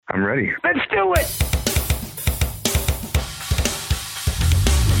I'm ready. Let's do it!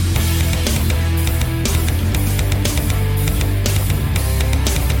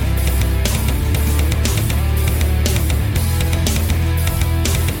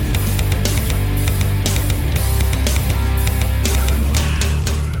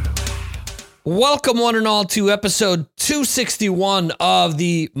 Welcome, one and all, to episode 261 of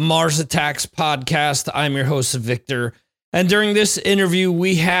the Mars Attacks podcast. I'm your host, Victor. And during this interview,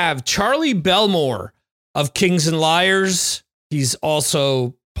 we have Charlie Belmore of Kings and Liars. He's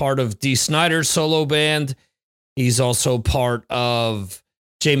also part of Dee Snider's solo band. He's also part of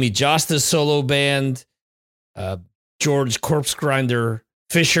Jamie Josta's solo band. George Corpse Grinder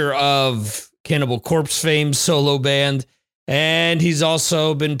Fisher of Cannibal Corpse fame solo band. And he's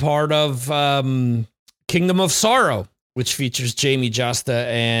also been part of Kingdom of Sorrow, which features Jamie Josta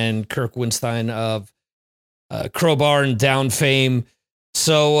and Kirk Winstein of Crowbar and Down fame.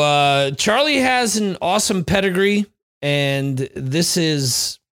 So Charlie has an awesome pedigree, and this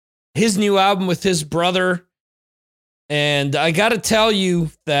is his new album with his brother. And I got to tell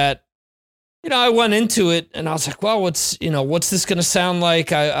you that, I went into it and I was like, well, what's this going to sound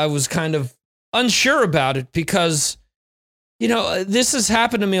like? I was kind of unsure about it because this has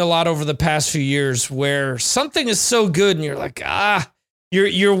happened to me a lot over the past few years where something is so good and you're like,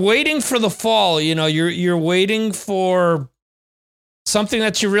 you're waiting for the fall, you're waiting for something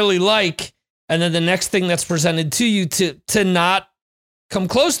that you really like. And then the next thing that's presented to you to not come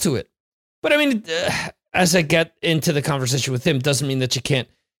close to it. But I mean, as I get into the conversation with him, doesn't mean that you can't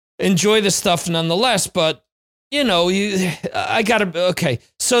enjoy the stuff nonetheless. But, okay.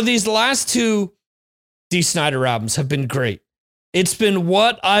 So these last two Dee Snider albums have been great. It's been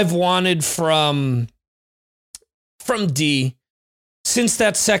what I've wanted from Dee since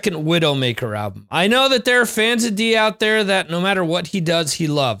that second Widowmaker album. I know that there are fans of Dee out there that no matter what he does, he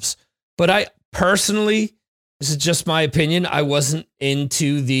loves. But I personally, this is just my opinion, I wasn't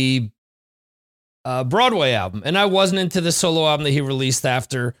into the Broadway album. And I wasn't into the solo album that he released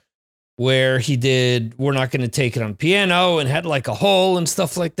after, where he did We're Not Gonna Take It on Piano and had like a hole and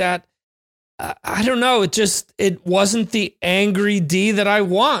stuff like that. I don't know. It wasn't the angry Dee that I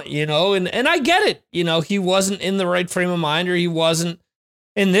want, and I get it. He wasn't in the right frame of mind, or he wasn't,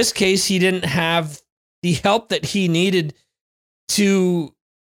 in this case, he didn't have the help that he needed to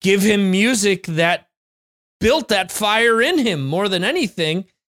give him music that built that fire in him more than anything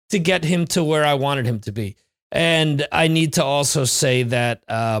to get him to where I wanted him to be. And I need to also say that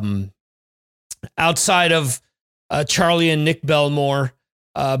outside of Charlie and Nick Belmore,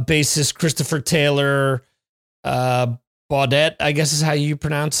 bassist Christopher Taylor, Baudet, I guess is how you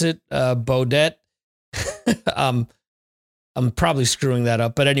pronounce it. Baudet. I'm probably screwing that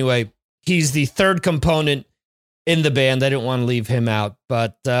up, but anyway, he's the third component in the band. I didn't want to leave him out,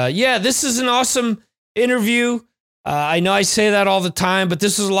 but this is an awesome interview. I know I say that all the time, but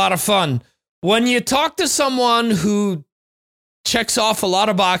this is a lot of fun. When you talk to someone who checks off a lot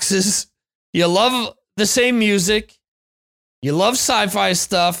of boxes, you love the same music, you love sci-fi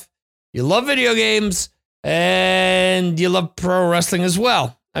stuff, you love video games, and you love pro wrestling as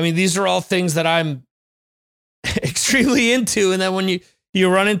well. I mean, these are all things that I'm extremely into. And then when you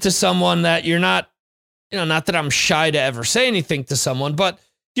run into someone that you're not, not that I'm shy to ever say anything to someone, but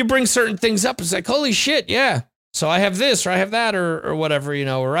you bring certain things up. It's like, holy shit, yeah. So I have this, or I have that, or whatever,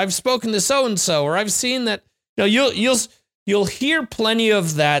 or I've spoken to so-and-so, or I've seen that. You'll hear plenty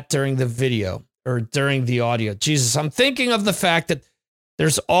of that during the video. Or during the audio. Jesus, I'm thinking of the fact that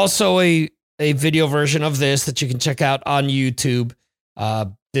there's also a video version of this that you can check out on YouTube.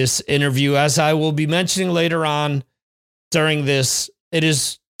 This interview, as I will be mentioning later on during this, it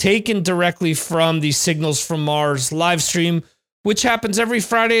is taken directly from the Signals from Mars live stream, which happens every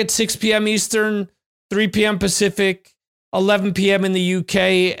Friday at 6 p.m. Eastern, 3 p.m. Pacific, 11 p.m. in the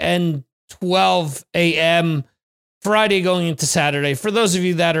UK, and 12 a.m. Friday going into Saturday. For those of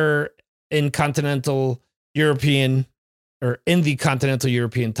you that are in continental European, or in the continental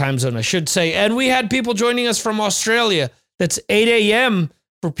European time zone, I should say. And we had people joining us from Australia. That's 8 a.m.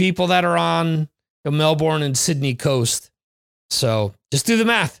 for people that are on the Melbourne and Sydney coast. So just do the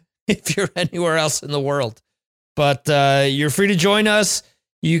math if you're anywhere else in the world. But you're free to join us.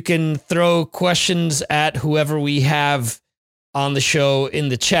 You can throw questions at whoever we have on the show in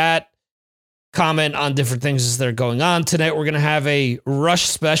the chat. Comment on different things as they're going on. Tonight we're going to have a Rush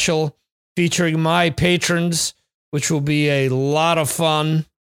special featuring my patrons, which will be a lot of fun.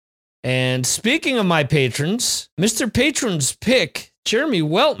 And speaking of my patrons, Mr. Patron's Pick, Jeremy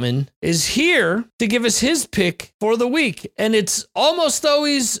Weltman, is here to give us his pick for the week. And it's almost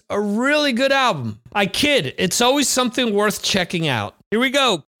always a really good album. I kid, it's always something worth checking out. Here we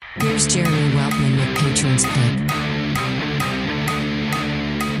go. Here's Jeremy Weltman with Patrons Pick.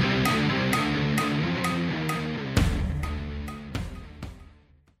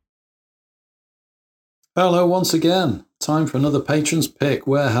 Hello once again. Time for another Patrons Pick.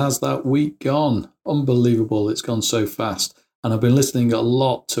 Where has that week gone? Unbelievable. It's gone so fast. And I've been listening a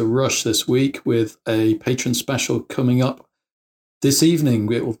lot to Rush this week with a patron special coming up this evening.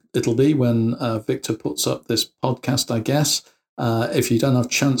 It'll be when Victor puts up this podcast, I guess. If you don't have a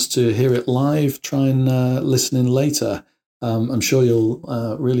chance to hear it live, try and listen in later. I'm sure you'll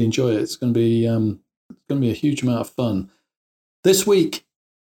really enjoy it. It's going to be a huge amount of fun. This week,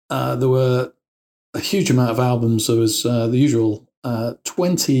 there were a huge amount of albums. There was the usual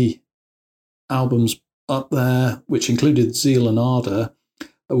 20 albums up there, which included Zeal and Ardor,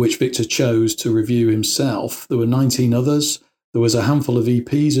 which Victor chose to review himself. There were 19 others. There was a handful of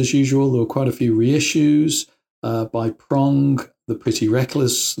EPs as usual. There were quite a few reissues by Prong, The Pretty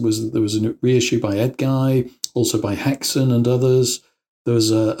Reckless. There was a reissue by Ed Guy, also by Hexen and others. There was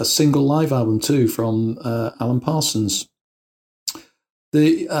a single live album too from Alan Parsons.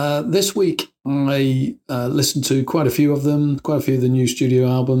 This week, I listened to quite a few of them, quite a few of the new studio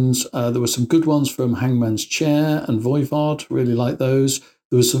albums. There were some good ones from Hangman's Chair and Voivod, really like those.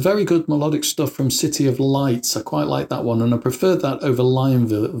 There was some very good melodic stuff from City of Lights. I quite like that one, and I preferred that over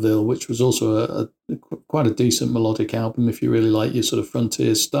Lionville, which was also quite a decent melodic album if you really like your sort of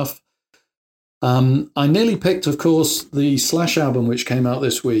frontier stuff. I nearly picked, of course, the Slash album, which came out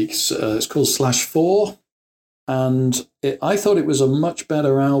this week. It's called Slash 4. And I thought it was a much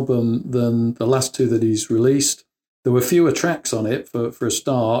better album than the last two that he's released. There were fewer tracks on it for a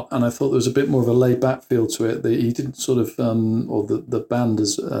start, and I thought there was a bit more of a laid-back feel to it. That he didn't sort of, or the band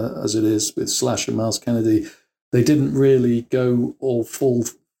as it is with Slash and Miles Kennedy, they didn't really go all full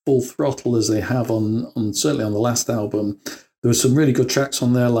throttle as they have on certainly on the last album. There were some really good tracks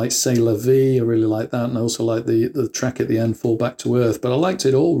on there, like C'est La Vie. I really like that, and I also like the track at the end, Fall Back to Earth. But I liked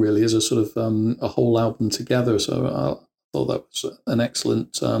it all really as a sort of a whole album together. So I thought that was an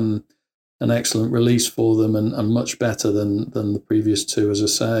excellent release for them, and much better than the previous two, as I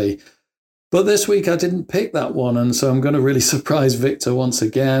say. But this week I didn't pick that one, and so I'm going to really surprise Victor once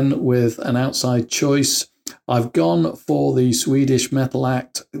again with an outside choice. I've gone for the Swedish metal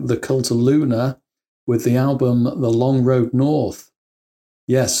act, The Cult of Luna, with the album The Long Road North.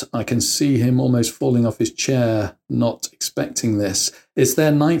 Yes, I can see him almost falling off his chair, not expecting this. It's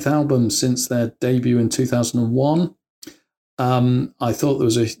their 9th album since their debut in 2001. I thought there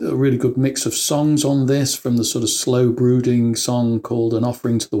was a really good mix of songs on this, from the sort of slow brooding song called An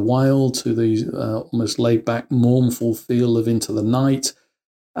Offering to the Wild to the almost laid-back, mournful feel of Into the Night,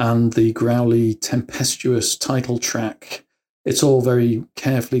 and the growly, tempestuous title track. It's all very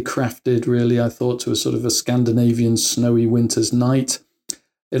carefully crafted, really, I thought, to a sort of a Scandinavian snowy winter's night.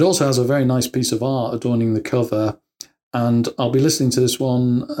 It also has a very nice piece of art adorning the cover, and I'll be listening to this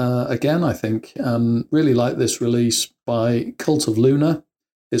one again, I think. Really like this release by Cult of Luna.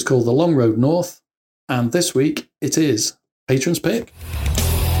 It's called The Long Road North, and this week it is Patron's Pick.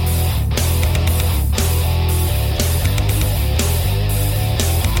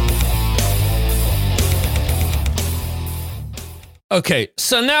 Okay,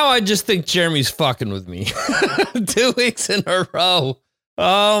 so now I just think Jeremy's fucking with me. 2 weeks in a row.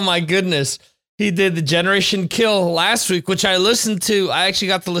 Oh my goodness. He did the Generation Kill last week, which I listened to. I actually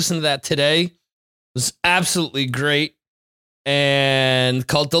got to listen to that today. It was absolutely great. And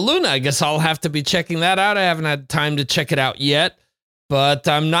Cult of Luna, I guess I'll have to be checking that out. I haven't had time to check it out yet, but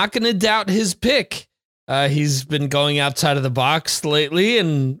I'm not going to doubt his pick. He's been going outside of the box lately,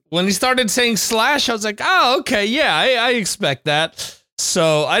 and when he started saying Slash, I was like, oh, okay, yeah, I expect that.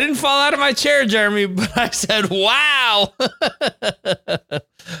 So I didn't fall out of my chair, Jeremy, but I said, wow.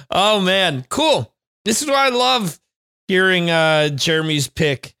 Oh, man, cool. This is what I love, hearing Jeremy's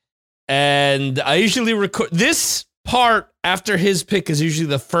pick. And I usually record this part after his pick is usually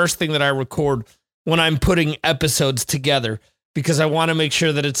the first thing that I record when I'm putting episodes together, because I want to make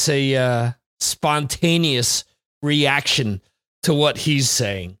sure that it's a spontaneous reaction to what he's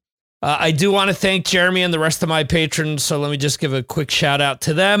saying. I do want to thank Jeremy and the rest of my patrons, so let me just give a quick shout out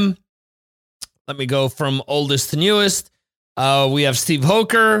to them. Let me go from oldest to newest. We have Steve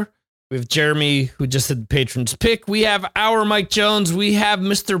Hoker. We have Jeremy, who just did the Patrons Pick. We have our Mike Jones. We have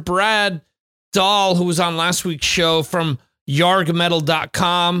Mr. Brad Dahl, who was on last week's show from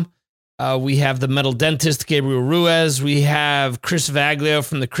yargmetal.com. We have the Metal Dentist, Gabriel Ruiz. We have Chris Vaglio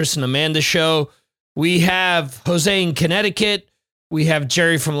from the Chris and Amanda Show. We have Jose in Connecticut. We have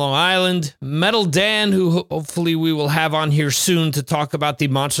Jerry from Long Island. Metal Dan, who hopefully we will have on here soon to talk about the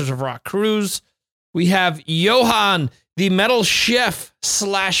Monsters of Rock cruise. We have Johan the metal chef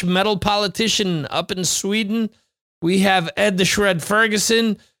 / metal politician up in Sweden. We have Ed the Shred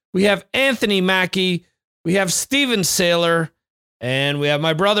Ferguson. We have Anthony Mackie. We have Steven Saylor. And we have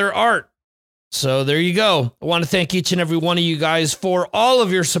my brother Art. So there you go. I want to thank each and every one of you guys for all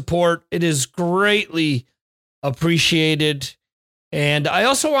of your support. It is greatly appreciated. And I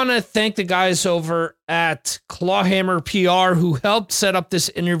also want to thank the guys over at Clawhammer PR who helped set up this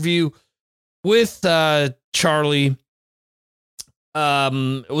interview with Charlie.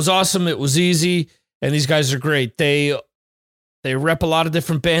 It was awesome. It was easy. And these guys are great. They rep a lot of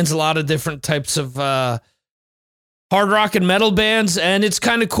different bands, a lot of different types of hard rock and metal bands. And it's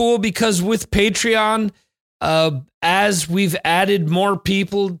kind of cool because with Patreon, as we've added more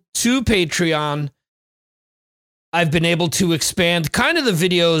people to Patreon, I've been able to expand kind of the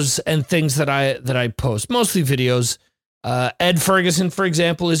videos and things that I post, mostly videos. Ed Ferguson, for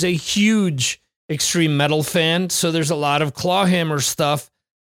example, is a huge extreme metal fan. So there's a lot of Clawhammer stuff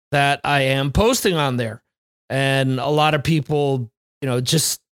that I am posting on there. And a lot of people,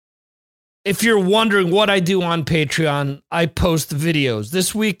 just if you're wondering what I do on Patreon, I post videos.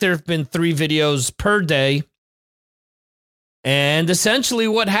 This week, there have been 3 videos per day. And essentially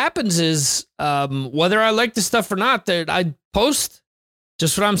what happens is, whether I like the stuff or not, that I post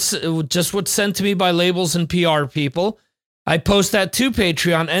just what's sent to me by labels and PR people. I post that to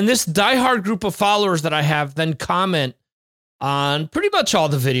Patreon, and this diehard group of followers that I have then comment on pretty much all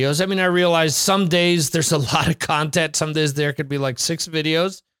the videos. I mean, I realize some days there's a lot of content. Some days there could be like 6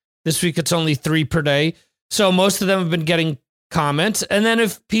 videos. This week it's only 3 per day. So most of them have been getting comments. And then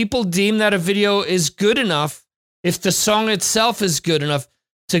if people deem that a video is good enough, if the song itself is good enough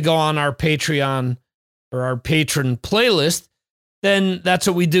to go on our Patreon or our patron playlist, then that's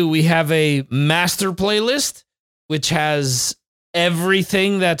what we do. We have a master playlist, which has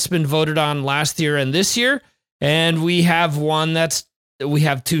everything that's been voted on last year and this year. And we have we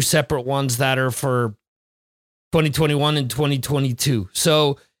have 2 separate ones that are for 2021 and 2022.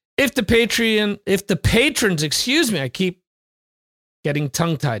 So if the patrons, I keep getting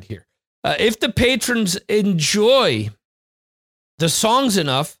tongue-tied here. If the patrons enjoy the songs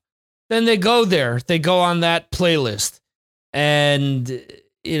enough, then they go there. They go on that playlist. And,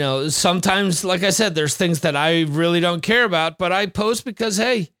 sometimes, like I said, there's things that I really don't care about, but I post because,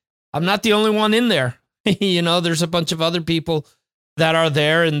 hey, I'm not the only one in there. There's a bunch of other people that are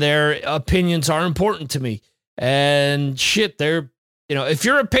there and their opinions are important to me. And shit, if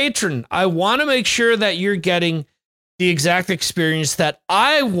you're a patron, I want to make sure that you're getting the exact experience that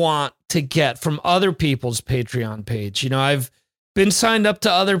I want to get from other people's Patreon page. I've been signed up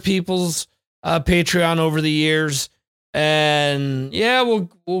to other people's Patreon over the years, and yeah,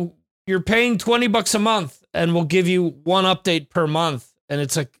 you're paying $20 a month, and we'll give you 1 update per month, and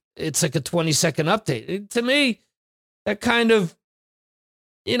it's like a 20-second update. To me, that kind of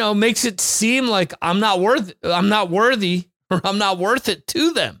makes it seem like I'm not worthy, or I'm not worth it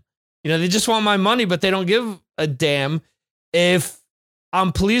to them. They just want my money, but they don't give a damn if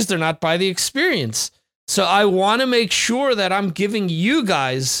I'm pleased or not by the experience. So I want to make sure that I'm giving you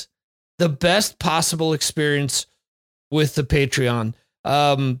guys the best possible experience with the Patreon.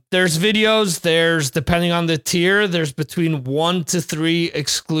 There's videos, depending on the tier, there's between 1 to 3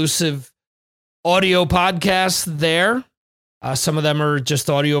 exclusive audio podcasts there. Some of them are just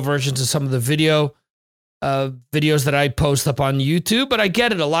audio versions of some of the videos that I post up on YouTube, but I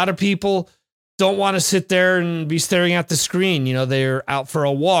get it. A lot of people don't want to sit there and be staring at the screen. They're out for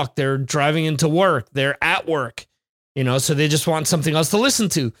a walk. They're driving into work. They're at work, so they just want something else to listen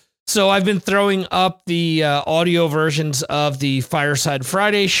to. So I've been throwing up the audio versions of the Fireside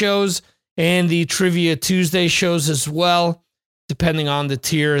Friday shows and the Trivia Tuesday shows as well, depending on the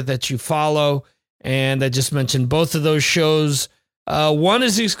tier that you follow. And I just mentioned both of those shows. One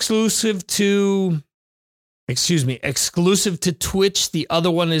is exclusive to Twitch. The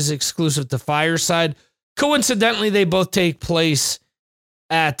other one is exclusive to Fireside. Coincidentally, they both take place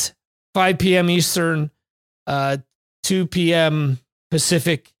at 5 p.m. Eastern, 2 p.m.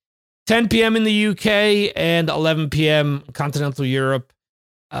 Pacific, 10 p.m. in the UK, and 11 p.m. Continental Europe.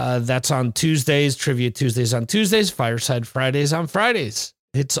 That's on Tuesdays. Trivia Tuesdays on Tuesdays. Fireside Fridays on Fridays.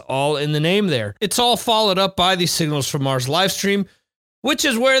 It's all in the name there. It's all followed up by the Signals from Mars live stream, which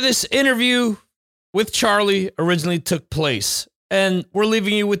is where this interview with Charlie originally took place. And we're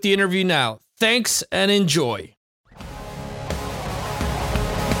leaving you with the interview now. Thanks and enjoy.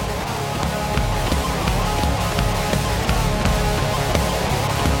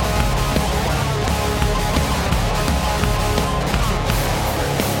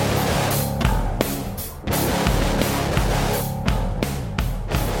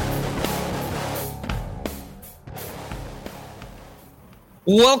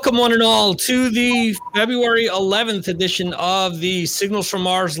 Welcome, one and all, to the February 11th edition of the Signals from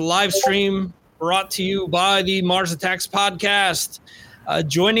Mars live stream, brought to you by the Mars Attacks podcast.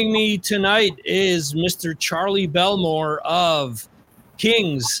 Joining me tonight is Mr. Charlie Belmore of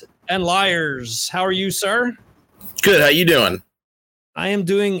Kings and Liars. How are you, sir? Good. How you doing? I am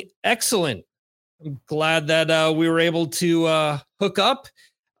doing excellent. I'm glad that we were able to hook up.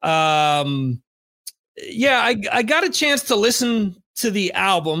 I got a chance to listen to the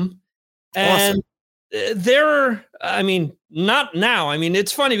album, and awesome. Not now.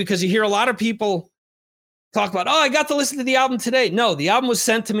 It's funny because you hear a lot of people talk about, I got to listen to the album today. No, the album was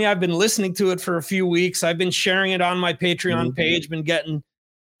sent to me. I've been listening to it for a few weeks. I've been sharing it on my Patreon page, been getting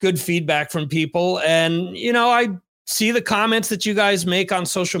good feedback from people. And, I see the comments that you guys make on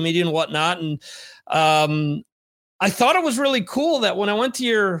social media and whatnot. And I thought it was really cool that when I went to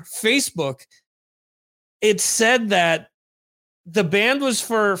your Facebook, it said that the band was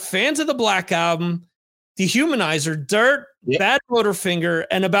for fans of the Black Album, Dehumanizer, Dirt, yep, Bad Motorfinger,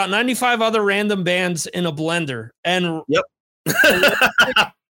 and about 95 other random bands in a blender. And yep.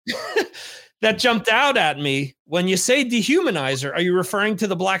 That jumped out at me. When you say Dehumanizer, are you referring to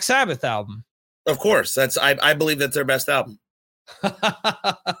the Black Sabbath album? Of course. I believe that's their best album.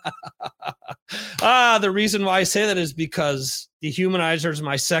 The reason why I say that is because Dehumanizer is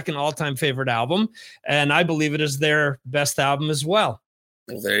my second all-time favorite album, and I believe it is their best album as well.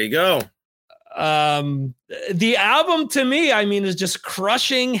 Well, there you go. The album to me, is just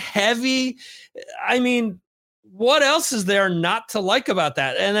crushing, heavy. What else is there not to like about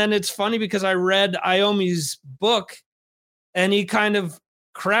that? And then it's funny because I read Iommi's book, and he kind of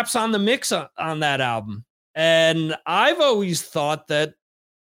craps on the mix on that album. And I've always thought that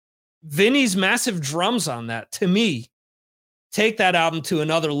Vinny's massive drums on that, to me, take that album to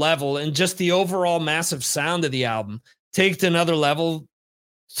another level, and just the overall massive sound of the album take to another level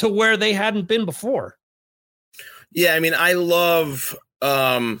to where they hadn't been before. Yeah, I love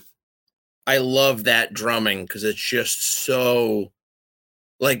that drumming because it's just so,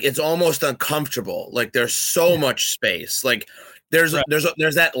 it's almost uncomfortable. There's so much space. There's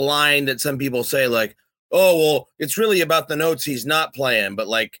that line that some people say, oh, well, it's really about the notes he's not playing, but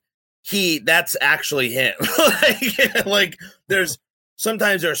that's actually him.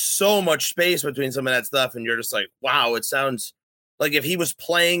 Sometimes there's so much space between some of that stuff, and you're just like, wow, it sounds like if he was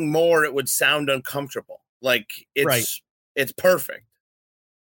playing more, it would sound uncomfortable. It's perfect.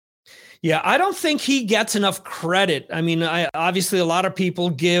 Yeah, I don't think he gets enough credit. Obviously a lot of people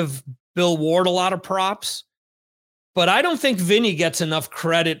give Bill Ward a lot of props, but I don't think Vinny gets enough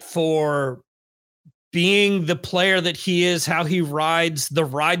credit for being the player that he is, how he rides the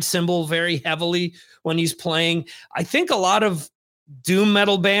ride cymbal very heavily when he's playing. I think a lot of doom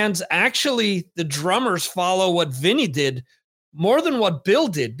metal bands, actually, the drummers follow what Vinny did more than what Bill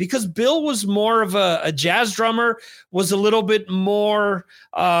did, because Bill was more of a jazz drummer, was a little bit more,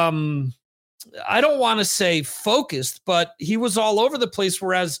 I don't want to say focused, but he was all over the place,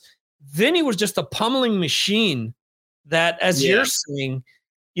 whereas Vinny was just a pummeling machine that, as you're saying,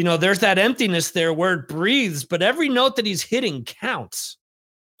 there's that emptiness there where it breathes, but every note that he's hitting counts.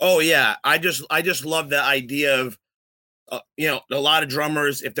 Oh yeah. I just love the idea of, a lot of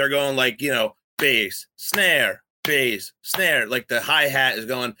drummers, if they're going bass, snare, the hi-hat is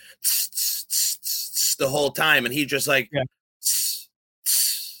going the whole time. And he's just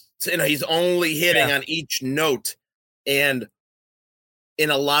he's only hitting on each note. And in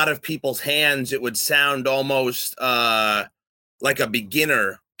a lot of people's hands, it would sound almost, like a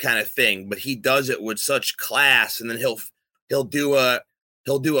beginner kind of thing, but he does it with such class, and then he'll do a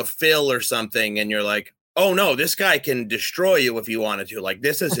fill or something, and you're like, oh no, this guy can destroy you if you wanted to.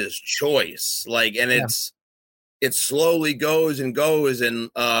 This is his choice. It slowly goes and goes.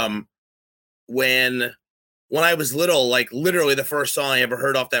 And when I was little, literally the first song I ever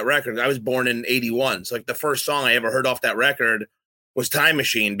heard off that record, I was born in 81. So the first song I ever heard off that record was Time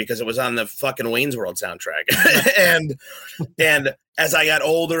Machine, because it was on the fucking Wayne's World soundtrack. and as I got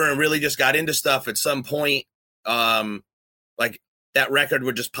older and really just got into stuff, at some point, that record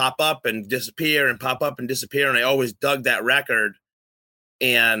would just pop up and disappear and pop up and disappear. And I always dug that record.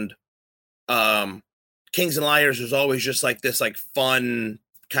 And Kings and Liars was always just this fun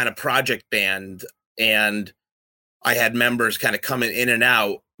kind of project band. And I had members kind of coming in and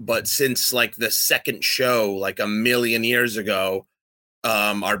out. But since the second show, a million years ago,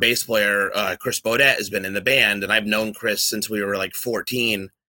 our bass player, Chris Baudet, has been in the band, and I've known Chris since we were 14.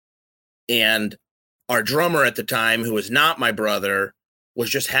 And our drummer at the time, who was not my brother,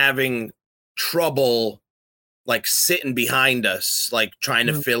 was just having trouble sitting behind us, trying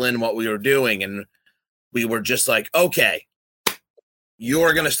to fill in what we were doing. And we were just okay,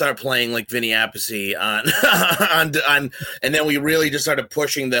 you're going to start playing like Vinny Appice on, and then we really just started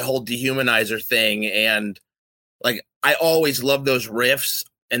pushing the whole Dehumanizer thing. And like, I always loved those riffs.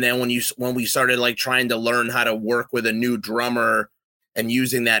 And then when we started like trying to learn how to work with a new drummer and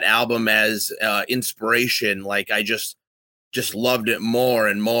using that album as inspiration, like I just loved it more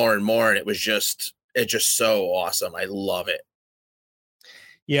and more and more. And it's just so awesome. I love it.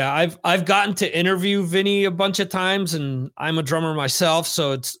 Yeah, I've gotten to interview Vinny a bunch of times, and I'm a drummer myself,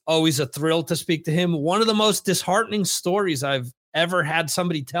 so it's always a thrill to speak to him. One of the most disheartening stories I've ever had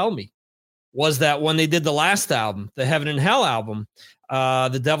somebody tell me was that when they did the last album, the Heaven and Hell album,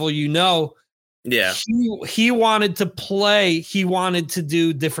 The Devil You Know, yeah, he wanted to play, he wanted to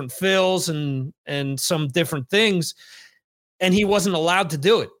do different fills and some different things, and he wasn't allowed to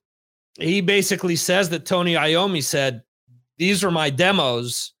do it. He basically says that Tony Iommi said, "These are my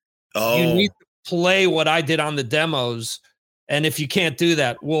demos. Oh. You need to play what I did on the demos. And if you can't do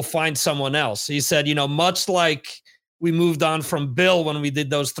that, we'll find someone else." He said, much like we moved on from Bill when we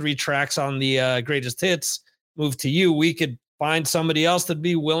did those 3 tracks on the greatest hits, moved to you, we could find somebody else that'd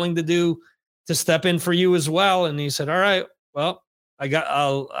be willing to step in for you as well. And he said, "All right, well,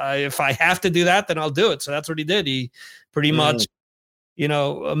 if I have to do that, then I'll do it." So that's what he did. He pretty much,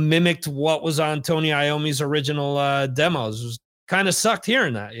 mimicked what was on Tony Iommi's original demos. It was kind of sucked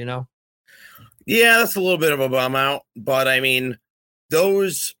hearing that, Yeah, that's a little bit of a bum out, but I mean,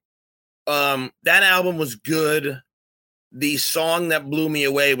 those that album was good. The song that blew me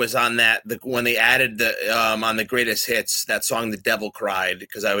away was on when they added the on the greatest hits, that song "The Devil Cried,"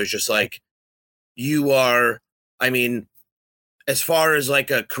 because I was just like, as far as like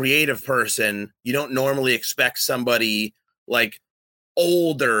a creative person, you don't normally expect somebody like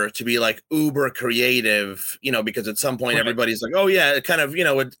older to be like uber creative, because at some point everybody's like, oh yeah, it kind of,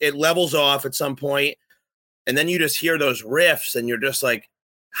 it levels off at some point. And then you just hear those riffs and you're just like,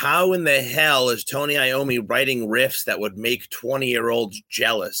 how in the hell is Tony Iommi writing riffs that would make 20-year-olds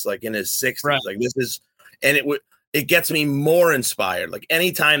jealous, like in his 60s? Right. Like this is, and it gets me more inspired. Like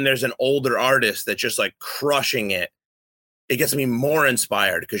anytime there's an older artist that's just like crushing it, it gets me more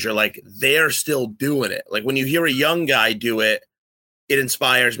inspired because you're like, they're still doing it. Like when you hear a young guy do it, it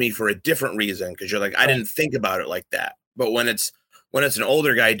inspires me for a different reason because you're like, I didn't think about it like that. But when it's an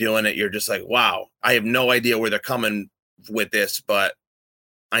older guy doing it, you're just like, wow, I have no idea where they're coming with this, but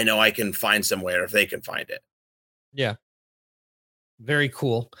I know I can find somewhere if they can find it. Yeah. Very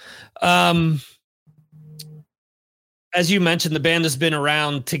cool. As you mentioned, the band has been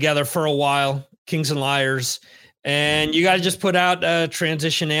around together for a while, Kings and Liars, and you guys just put out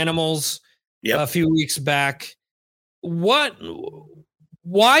Transition Animals a few weeks back.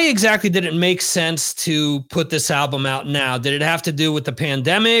 Why exactly did it make sense to put this album out now? Did it have to do with the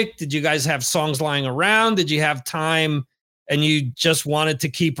pandemic? Did you guys have songs lying around? Did you have time and you just wanted to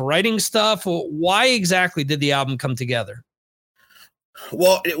keep writing stuff? Why exactly did the album come together?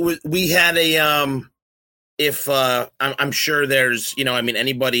 Well, we had I'm sure there's, we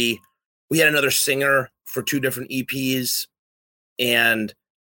had another singer for 2 different EPs. And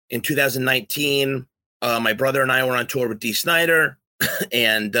in 2019, my brother and I were on tour with Dee Snider,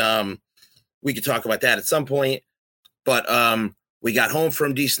 and we could talk about that at some point. But we got home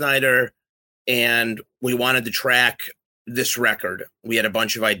from Dee Snider, and we wanted to track this record. We had a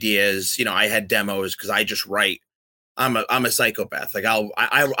bunch of ideas. I had demos because I just write. I'm a psychopath. Like I'll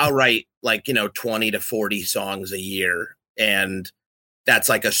write like 20 to 40 songs a year, and that's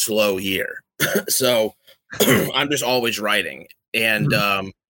like a slow year. So I'm just always writing, and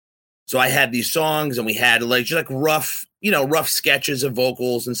so I had these songs, and we had like just like rough sketches of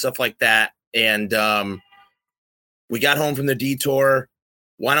vocals and stuff like that. And we got home from the detour.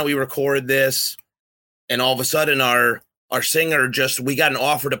 Why don't we record this? And all of a sudden, our singer we got an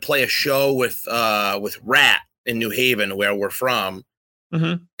offer to play a show with Rat in New Haven, where we're from.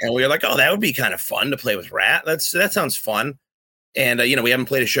 Mm-hmm. And we were like, oh, that would be kind of fun to play with Rat. That sounds fun. And we haven't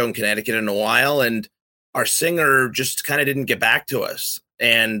played a show in Connecticut in a while, and our singer just kind of didn't get back to us.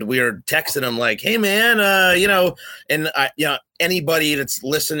 And we were texting him like, hey man, anybody that's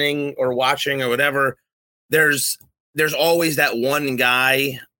listening or watching or whatever, there's always that one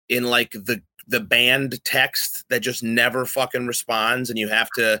guy in like the band text that just never fucking responds. And you have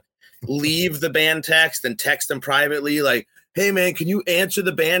to leave the band text and text them privately. Like, hey man, can you answer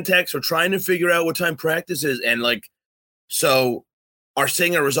the band text? We're trying to figure out what time practice is. And like, so our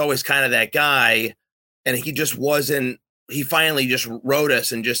singer was always kind of that guy, and he just wasn't. He finally just wrote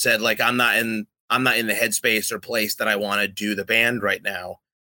us and just said like, I'm not in the headspace or place that I want to do the band right now.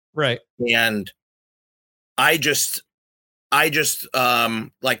 Right. And I just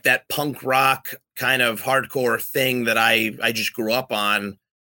like that punk rock kind of hardcore thing that I just grew up on.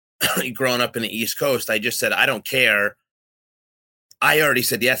 Growing up in the East Coast, I just said, I don't care. I already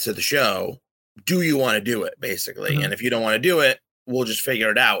said yes to the show. Do you want to do it, basically? Mhm. And if you don't want to do it, we'll just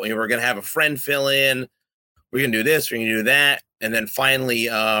figure it out. And we're going to have a friend fill in. We're going to do this. We're going to do that. And then finally,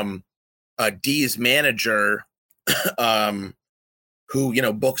 Dee's manager, who, you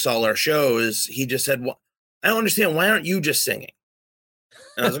know, books all our shows, he just said, well, I don't understand. Why aren't you just singing?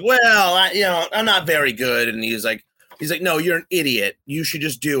 And I was like, well, I'm not very good. And he's like, no, you're an idiot. You should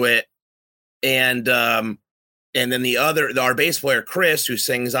just do it. And then our bass player, Chris, who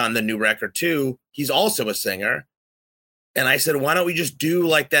sings on the new record too, he's also a singer. And I said, why don't we just do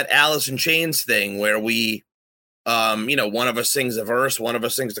like that Alice in Chains thing where we, one of us sings the verse, one of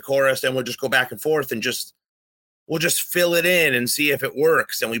us sings the chorus, and we'll just go back and forth and we'll just fill it in and see if it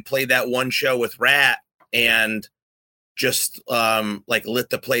works. And we played that one show with Rat and just lit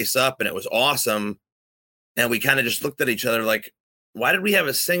the place up, and it was awesome. And we kind of just looked at each other like, why did we have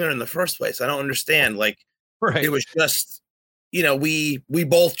a singer in the first place? I don't understand. Like, Right. It was just, we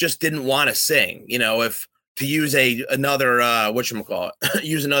both just didn't want to sing, if to use another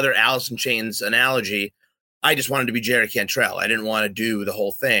use another Alice in Chains analogy. I just wanted to be Jerry Cantrell. I didn't want to do the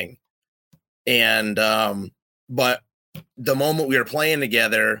whole thing. And, but the moment we were playing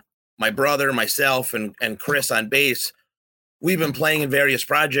together, my brother, myself, and Chris on bass, we've been playing in various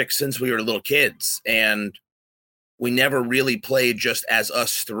projects since we were little kids, and we never really played just as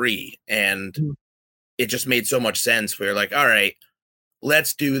us three. And it just made so much sense. We were like, all right,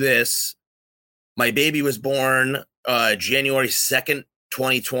 let's do this. My baby was born January 2nd,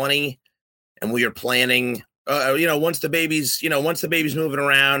 2020. And we are planning, once the baby's moving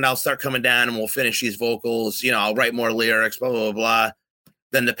around, I'll start coming down and we'll finish these vocals. I'll write more lyrics, blah, blah, blah.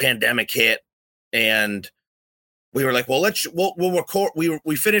 Then the pandemic hit, and we were like, well, we'll record.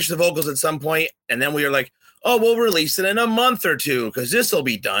 We finished the vocals at some point, and then we were like, oh, we'll release it in a month or two because this will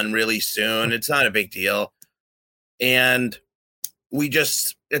be done really soon. It's not a big deal. And we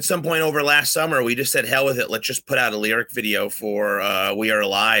just, at some point over last summer, we just said, hell with it. Let's just put out a lyric video for We Are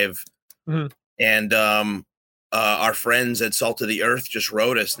Alive. Mm-hmm. And our friends at Salt of the Earth just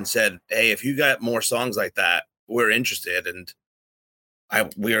wrote us and said, hey, if you got more songs like that, we're interested. And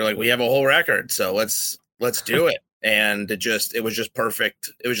we were like, we have a whole record, so let's do it. And it was just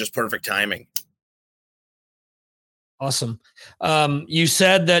perfect. It was just perfect timing. Awesome. You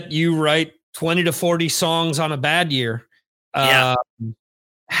said that you write 20 to 40 songs on a bad year. Yeah.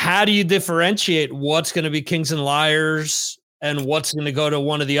 How do you differentiate what's going to be Kings and Liars and what's going to go to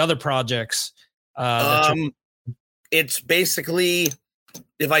one of the other projects? It's basically,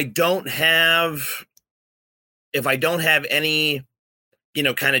 if I don't have any,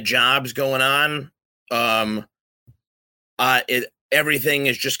 kind of jobs going on, everything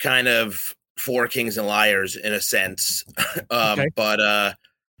is just kind of for Kings and Liars in a sense. Okay. But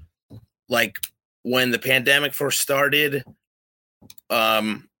like when the pandemic first started,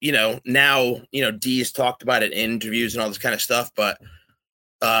 now, Dee's talked about it in interviews and all this kind of stuff, but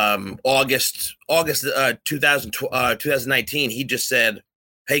August 2019, he just said,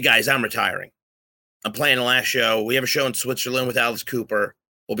 hey guys, I'm retiring. I'm playing the last show. We have a show in Switzerland with Alice Cooper.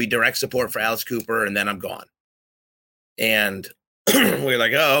 We'll be direct support for Alice Cooper, and then I'm gone. And we're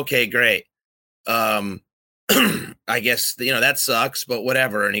like, oh, okay, great. I guess, that sucks, but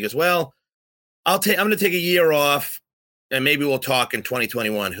whatever. And he goes, well, I'm going to take a year off, and maybe we'll talk in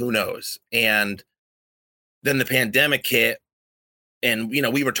 2021. Who knows? And then the pandemic hit, and,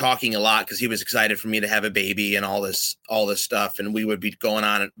 we were talking a lot because he was excited for me to have a baby and all this stuff. And we would be going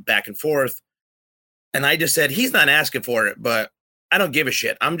on back and forth. And I just said, he's not asking for it, but I don't give a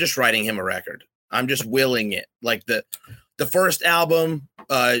shit. I'm just writing him a record. I'm just willing it. Like the first album,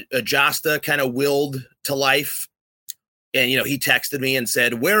 Jasta kind of willed to life. And, he texted me and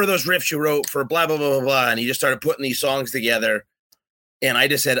said, where are those riffs you wrote for blah, blah, blah, blah, blah. And he just started putting these songs together. And I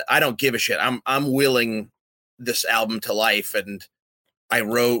just said, I don't give a shit. I'm willing this album to life. And I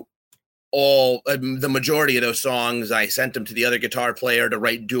wrote the majority of those songs. I sent them to the other guitar player to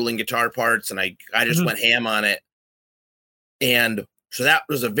write dueling guitar parts. And I just went ham on it. And so that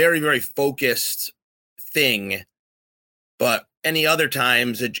was a very, very focused thing. But any other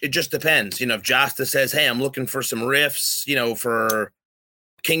times, it just depends. If Jasta says, hey, I'm looking for some riffs, for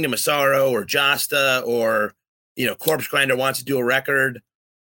Kingdom of Sorrow or Jasta, or, Corpse Grinder wants to do a record.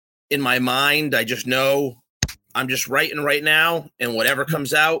 In my mind, I just know I'm just writing right now, and whatever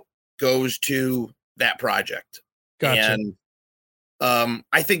comes out goes to that project. Gotcha. And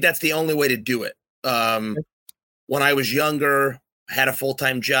I think that's the only way to do it. When I was younger, I had a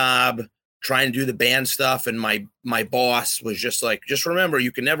full-time job trying to do the band stuff, and my boss was just like, just remember,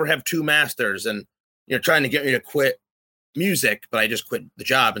 you can never have two masters. And trying to get me to quit music, but I just quit the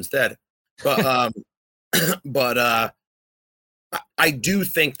job instead. But but I do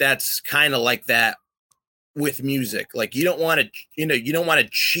think that's kind of like that with music. Like you don't want to, you don't want to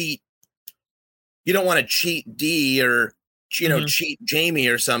cheat. You don't want to cheat D or, cheat Jamie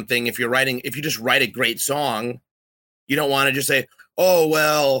or something. If you just write a great song, you don't want to just say, oh,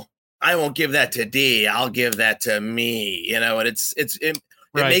 well, I won't give that to D. I'll give that to me, and it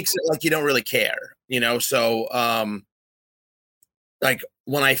makes it like you don't really care, So, like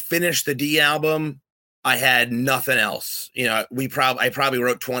when I finished the D album, I had nothing else. I probably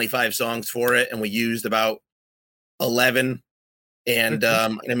wrote 25 songs for it, and we used about 11. And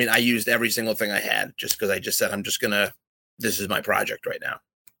I used every single thing I had just because I just said, this is my project right now.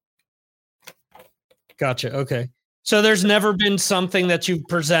 Gotcha. Okay. So there's never been something that you've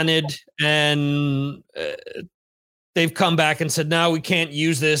presented and they've come back and said, no, we can't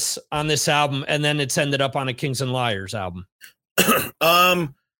use this on this album. And then it's ended up on a Kings and Liars album.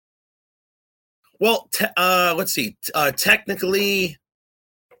 Well, let's see. Technically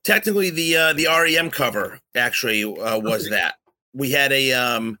the REM cover actually was that. We had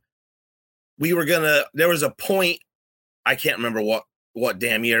there was a point, I can't remember what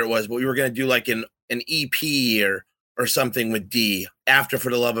damn year it was, but we were going to do like an EP or something with D after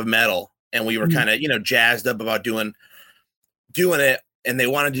For the Love of Metal. And we were kind of, jazzed up about doing it. And they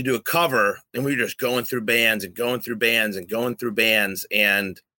wanted to do a cover, and we were just going through bands.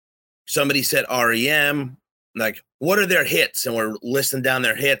 And somebody said REM, like, what are their hits? And we're listing down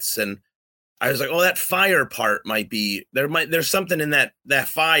their hits. And I was like, oh, that fire part might be there's something in that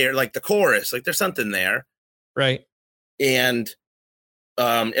fire, like the chorus, like there's something there. Right. And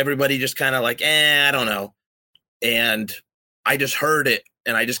everybody just kind of like, I don't know. And I just heard it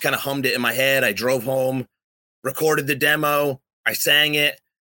and I just kind of hummed it in my head. I drove home, recorded the demo, I sang it.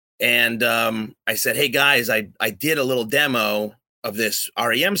 And I said, hey guys, I did a little demo of this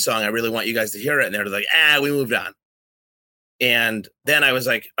REM song. I really want you guys to hear it. And they're like, we moved on. And then I was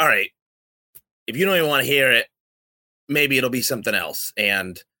like, all right, if you don't even want to hear it, maybe it'll be something else.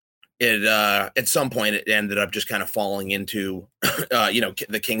 And it, at some point it ended up just kind of falling into,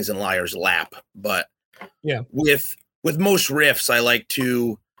 the Kings and Liars lap. But yeah, with most riffs, I like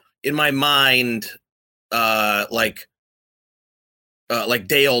to, in my mind, like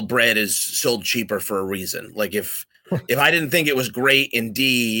day old bread is sold cheaper for a reason. Like if I didn't think it was great in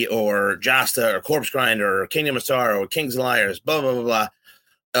D or Jasta or Corpse Grinder or Kingdom of Sorrow or Kings and Liars, blah, blah, blah, blah.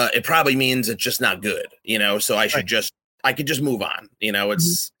 It probably means it's just not good, so I could just move on.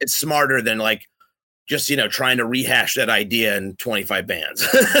 It's smarter than like just, trying to rehash that idea in 25 bands.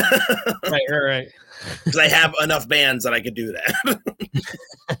 Right. Because I have enough bands that I could do that.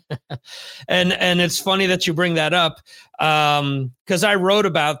 And it's funny that you bring that up because I wrote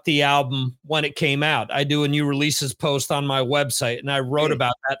about the album when it came out. I do a new releases post on my website, and I wrote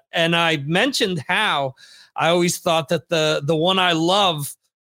about that. And I mentioned how I always thought that the one I love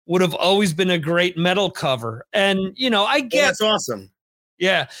would have always been a great metal cover. And, I get that's awesome.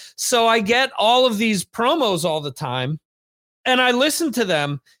 Yeah. So I get all of these promos all the time and I listen to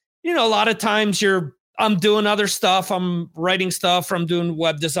them. A lot of times I'm doing other stuff. I'm writing stuff, or I'm doing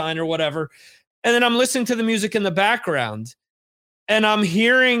web design or whatever. And then I'm listening to the music in the background and I'm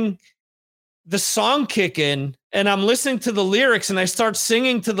hearing the song kick in and I'm listening to the lyrics and I start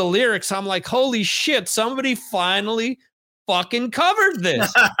singing to the lyrics. I'm like, holy shit, somebody finally fucking covered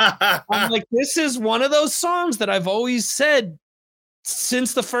this. I'm like, this is one of those songs that I've always said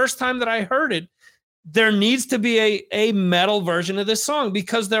since the first time that I heard it. There needs to be a metal version of this song,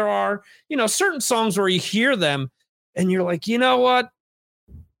 because there are, certain songs where you hear them and you're like, you know what?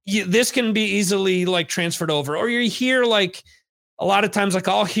 This can be easily like transferred over. Or you hear like a lot of times, like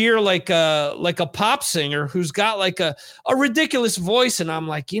I'll hear like a pop singer who's got like a ridiculous voice. And I'm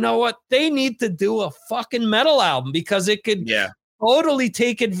like, you know what? They need to do a fucking metal album, because it could totally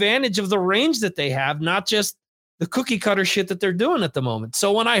take advantage of the range that they have, not just the cookie cutter shit that they're doing at the moment.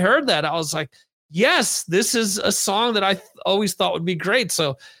 So when I heard that, I was like, yes, this is a song that I always thought would be great.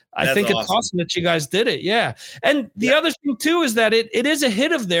 So I think it's awesome that you guys did it. Yeah. And the other thing too is that it is a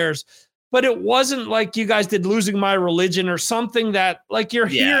hit of theirs, but it wasn't like you guys did Losing My Religion or something that like you're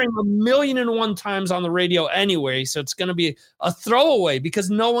hearing 1,000,001 times on the radio anyway. So it's going to be a throwaway because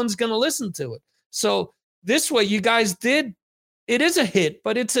no one's going to listen to it. So this way you guys it is a hit,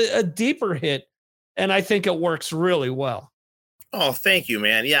 but it's a deeper hit. And I think it works really well. Oh, thank you,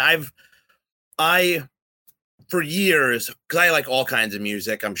 man. Yeah. I for years, because I like all kinds of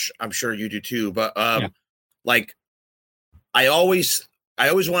music. I'm sure you do too. But like I always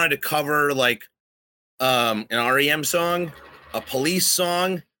wanted to cover like an REM song, a Police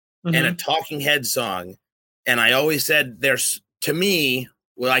song, and a Talking Head song. And I always said to me,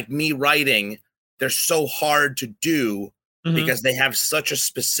 like me writing, they're so hard to do because they have such a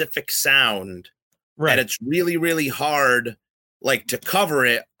specific sound that it's really, really hard like to cover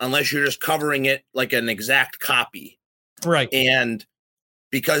it unless you're just covering it like an exact copy. Right. And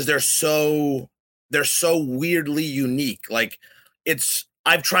because they're so weirdly unique. Like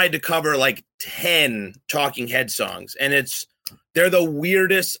I've tried to cover like 10 Talking Head songs and they're the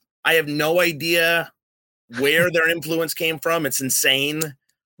weirdest. I have no idea where their influence came from. It's insane.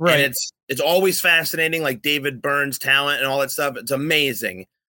 Right. And it's always fascinating, like David Byrne's talent and all that stuff. It's amazing.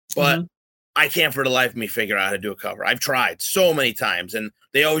 But I can't for the life of me figure out how to do a cover. I've tried so many times and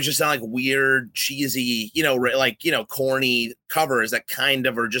they always just sound like weird, cheesy, corny covers that kind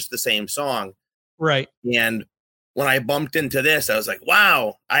of are just the same song. Right. And when I bumped into this, I was like,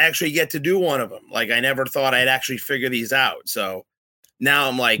 wow, I actually get to do one of them. Like I never thought I'd actually figure these out. So now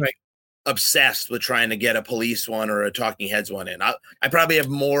I'm like obsessed with trying to get a Police one or a Talking Heads one in. I probably have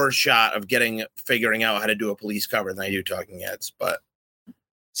more shot of figuring out how to do a Police cover than I do Talking Heads, but.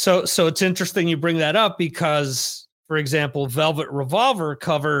 So it's interesting you bring that up because, for example, Velvet Revolver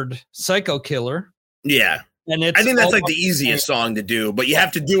covered Psycho Killer. Yeah. And I think that's like the easiest song to do, but you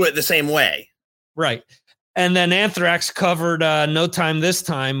have to do it the same way. Right. And then Anthrax covered No Time This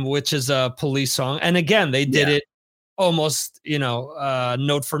Time, which is a Police song. And again, they did it almost,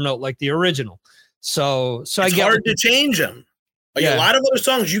 note for note like the original. So it's hard to change them. Like a lot of those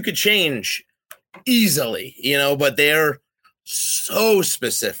songs you could change easily, but they're so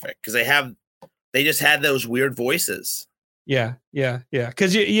specific because they just had those weird voices. Yeah.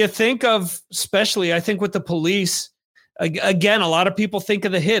 Because you think of, especially I think with the Police, again, a lot of people think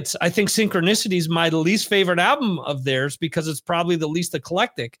of the hits. I think Synchronicity is my least favorite album of theirs because it's probably the least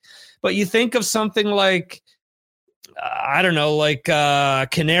eclectic. But you think of something like, I don't know, like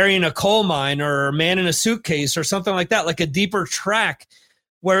Canary in a Coal Mine or Man in a Suitcase or something like that, like a deeper track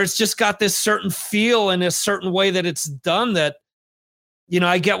where it's just got this certain feel and a certain way that it's done that,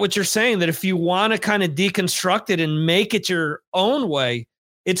 I get what you're saying, that if you want to kind of deconstruct it and make it your own way,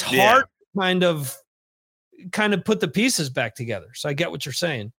 it's hard to kind of put the pieces back together. So I get what you're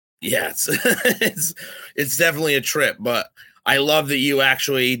saying. Yeah, it's definitely a trip, but I love that you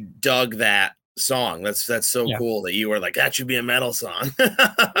actually dug that song. That's so cool that you were like, that should be a metal song.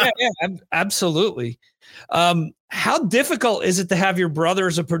 Absolutely. How difficult is it to have your brother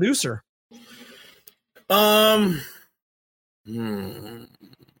as a producer?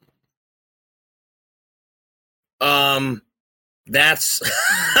 That's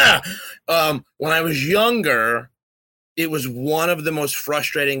when I was younger, it was one of the most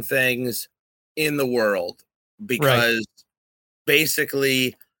frustrating things in the world because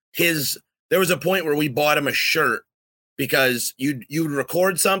basically there was a point where we bought him a shirt because you'd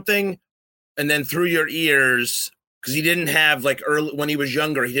record something and then through your ears, because he didn't have like when he was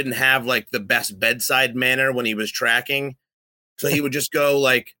younger, he didn't have like the best bedside manner when he was tracking. So he would just go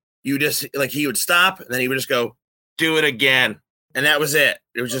like, he would stop and then he would just go, do it again. And that was it.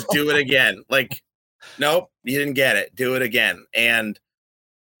 It was just do it again. Like, nope, you didn't get it. Do it again. And,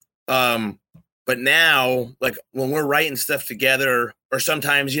 but now, like when we're writing stuff together, or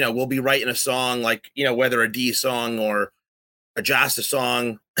sometimes, we'll be writing a song, like, whether a D song or a Jasta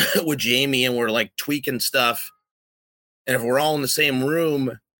song with Jamie, and we're like tweaking stuff. And if we're all in the same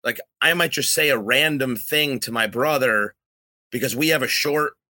room, like I might just say a random thing to my brother because we have a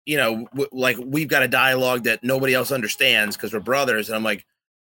short, like we've got a dialogue that nobody else understands because we're brothers. And I'm like,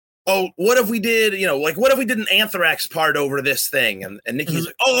 oh, what if we did, what if we did an Anthrax part over this thing? And Nikki's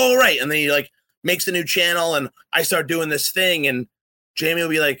like, oh, right. And then he like makes a new channel and I start doing this thing. And Jamie will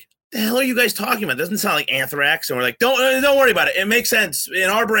be like, the hell are you guys talking about? It doesn't sound like Anthrax. And we're like, don't worry about it. It makes sense. In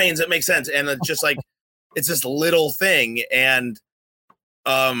our brains, it makes sense. And it's just like, it's this little thing. And,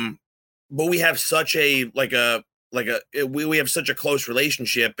 but we have such we have such a close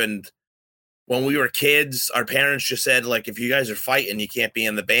relationship. And when we were kids, our parents just said, like, if you guys are fighting, you can't be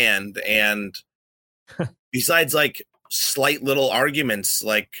in the band. And besides like slight little arguments,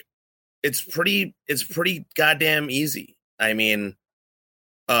 like it's pretty goddamn easy. I mean,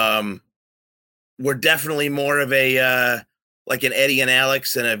 we're definitely more of a, like an Eddie and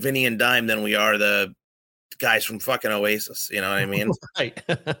Alex and a Vinny and Dime than we are the guys from fucking Oasis. You know what I mean? Right.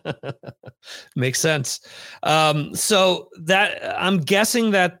 Makes sense. So that I'm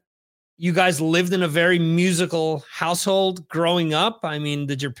guessing that you guys lived in a very musical household growing up. I mean,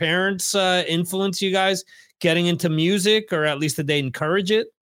 did your parents influence you guys getting into music, or at least did they encourage it?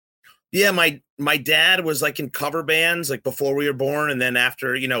 Yeah, my dad was like in cover bands like before we were born, and then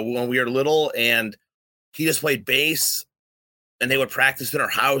after, when we were little, and he just played bass. and they would practice in our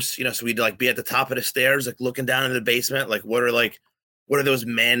house, you know, so we'd like be at the top of the stairs, like looking down into the basement, like what are those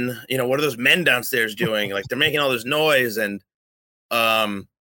men, you know, what are those men downstairs doing? Like they're making all this noise. And I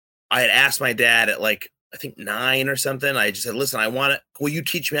had asked my dad at like, I think 9 or something. I just said, listen, will you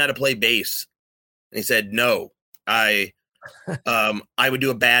teach me how to play bass? And he said, no, I would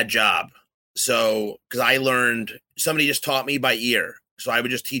do a bad job. So, cause somebody just taught me by ear. So I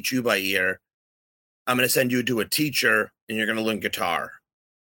would just teach you by ear. I'm going to send you to a teacher and you're going to learn guitar.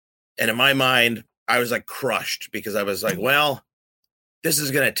 And in my mind, I was like crushed because I was like, well, this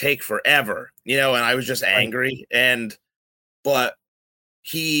is going to take forever, you know? And I was just angry. But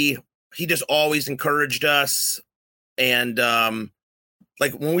he just always encouraged us. And,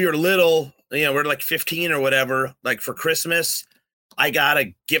 like when we were little, you know, we're like 15 or whatever, like for Christmas, I got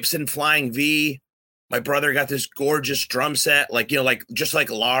a Gibson Flying V. My brother got this gorgeous drum set, like, you know, like just like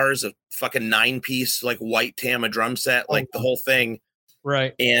Lars, a fucking 9-piece, like white Tama drum set, like the whole thing.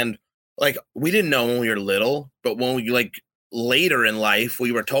 Right. And like, we didn't know when we were little, but when we like later in life,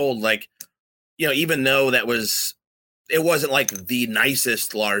 we were told like, you know, even though it wasn't like the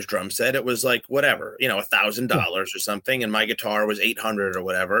nicest Lars drum set, it was like, whatever, you know, $1,000 or something. And my guitar was 800 or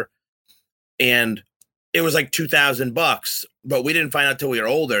whatever. And it was like $2,000, but we didn't find out till we were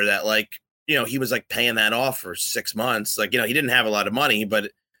older that like, you know, he was like paying that off for 6 months. Like, you know, he didn't have a lot of money,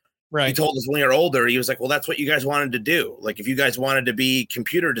 but he told us when we were older, he was like, well, that's what you guys wanted to do. Like, if you guys wanted to be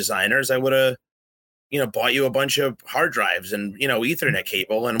computer designers, I would have, you know, bought you a bunch of hard drives and, you know, Ethernet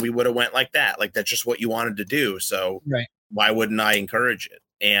cable, and we would have went like that. Like, that's just what you wanted to do. So why wouldn't I encourage it?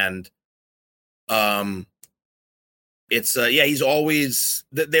 And, it's, he's always,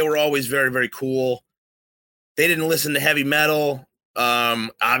 they were always very, very cool. They didn't listen to heavy metal.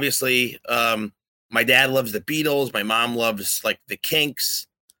 Obviously, my dad loves the Beatles. My mom loves like the Kinks.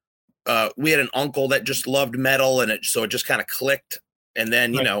 We had an uncle that just loved metal, and it just kind of clicked. And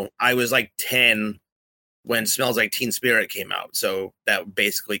then, you know, I was like 10 when Smells Like Teen Spirit came out. So that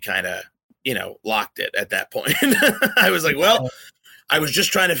basically kind of, you know, locked it at that point. I was like, well, I was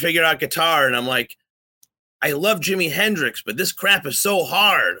just trying to figure out guitar, and I'm like, I love Jimi Hendrix, but this crap is so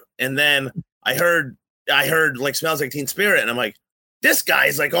hard. And then I heard like Smells Like Teen Spirit, and I'm like, this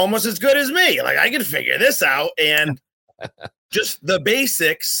guy's like almost as good as me. Like, I can figure this out. And just the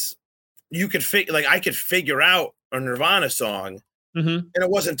basics, I could figure out a Nirvana song. Mm-hmm. And it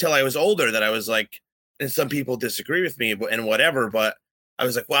wasn't until I was older that I was like, and some people disagree with me and whatever, but I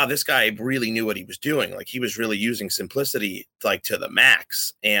was like, wow, this guy really knew what he was doing. Like, he was really using simplicity like to the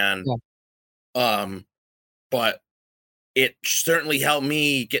max. And, but it certainly helped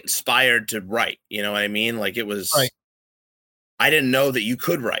me get inspired to write. You know what I mean? Like, it was, I didn't know that you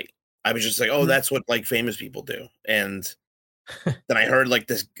could write. I was just like, oh, that's what like famous people do. And then I heard like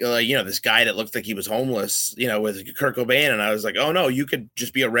this, you know, this guy that looked like he was homeless, you know, with Kurt Cobain. And I was like, oh no, you could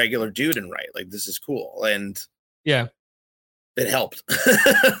just be a regular dude and write. Like, this is cool. And it helped.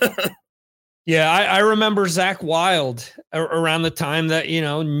 I remember Zakk Wylde around the time that, you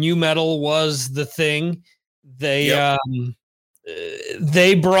know, new metal was the thing. They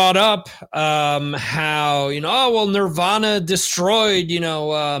brought up how, you know, oh, well, Nirvana destroyed, you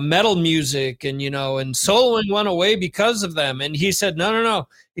know, metal music, and, you know, and soloing went away because of them. And he said, no.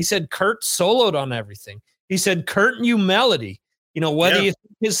 He said Kurt soloed on everything. He said Kurt knew melody. You know, whether you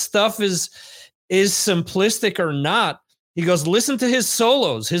think his stuff is simplistic or not, he goes, listen to his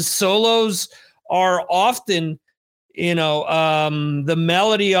solos. His solos are often, you know, the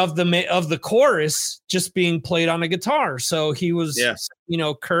melody of the chorus just being played on a guitar. So he was, you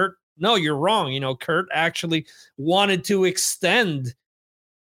know, Kurt, no, you're wrong. You know, Kurt actually wanted to extend,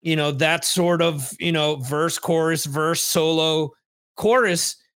 you know, that sort of, you know, verse, solo,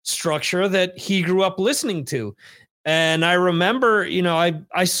 chorus structure that he grew up listening to. And I remember, you know,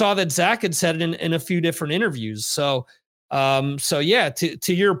 I saw that Zakk had said it in a few different interviews. So to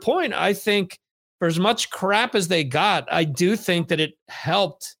your point, I think for as much crap as they got, I do think that it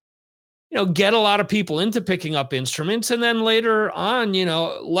helped, you know, get a lot of people into picking up instruments. And then later on, you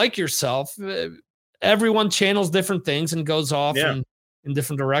know, like yourself, everyone channels different things and goes off in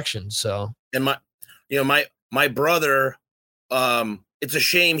different directions. So, and my brother, it's a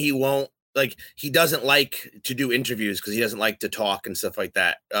shame he doesn't like to do interviews because he doesn't like to talk and stuff like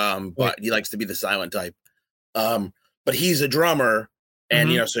that. But he likes to be the silent type. But he's a drummer,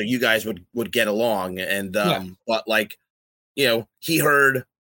 and you know, so you guys would get along. And but like, you know, he heard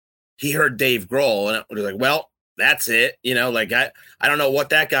Dave Grohl, and it was like, well, that's it. You know, like I don't know what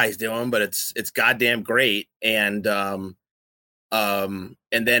that guy's doing, but it's goddamn great. And then,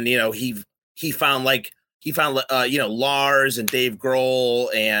 you know, he found like he found Lars and Dave Grohl,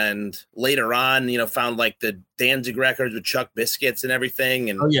 and later on, found like the Danzig records with Chuck Biscuits and everything.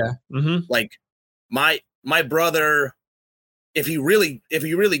 And like my brother, if he really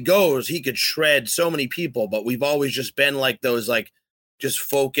goes, he could shred so many people, but we've always just been like those, like, just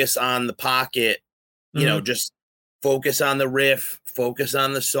focus on the pocket, just focus on the riff, focus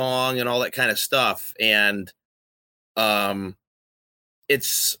on the song and all that kind of stuff. And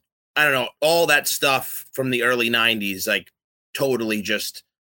it's, I don't know, all that stuff from the early 90s, like, totally just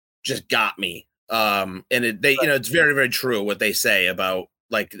got me. And it's very, very true what they say about,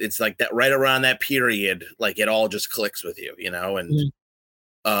 like, it's like that right around that period, like, it all just clicks with you, and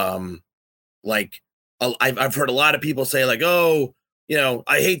like, I've heard a lot of people say, like, oh,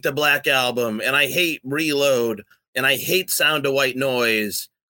 I hate the Black Album, and I hate Reload, and I hate Sound of White Noise,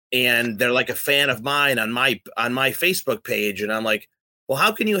 and they're like a fan of mine on my Facebook page, and I'm like, well,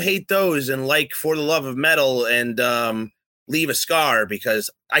 how can you hate those and like For the Love of Metal and Leave a Scar? Because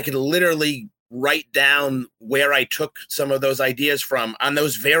I could literally write down where I took some of those ideas from on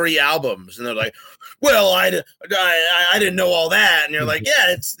those very albums, and they're like, well, I didn't know all that, and you're like,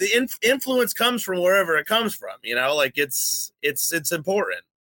 yeah, it's the influence comes from wherever it comes from, like it's important.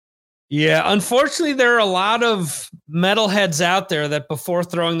 Yeah, unfortunately, there are a lot of metalheads out there that before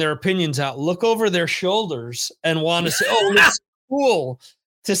throwing their opinions out, look over their shoulders and want to say, oh, it's cool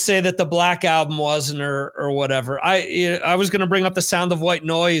to say that the Black Album wasn't or whatever. I was going to bring up the Sound of White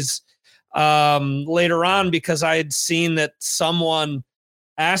Noise later on, because I had seen that someone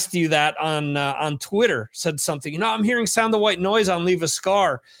asked you that on Twitter, said something, I'm hearing Sound of White Noise on Leave a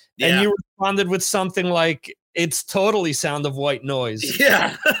Scar. Yeah. And you responded with something like, it's totally Sound of White Noise.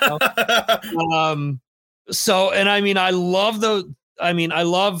 Yeah. So, and I mean, I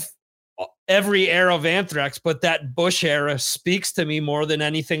love every era of Anthrax, but that Bush era speaks to me more than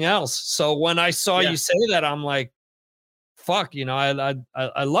anything else. So when I saw you say that, I'm like, fuck,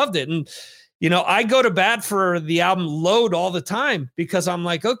 I loved it. And, I go to bat for the album Load all the time, because I'm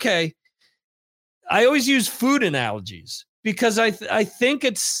like, okay, I always use food analogies, because I think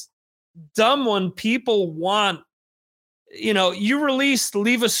it's dumb when people want, you released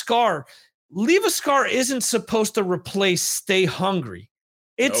Leave a Scar. Leave a Scar isn't supposed to replace Stay Hungry.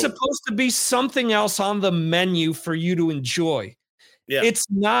 It's supposed to be something else on the menu for you to enjoy. Yeah. It's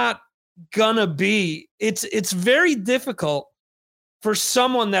not gonna be, it's very difficult for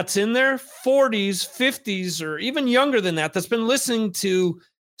someone that's in their 40s, 50s, or even younger than that, that's been listening to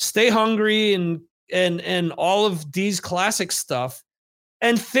Stay Hungry and all of Dee's classic stuff,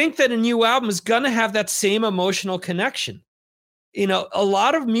 and think that a new album is going to have that same emotional connection. A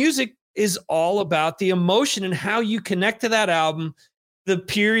lot of music is all about the emotion and how you connect to that album, the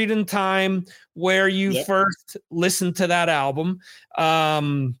period in time where you first listened to that album.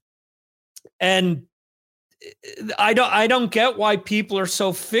 And I don't get why people are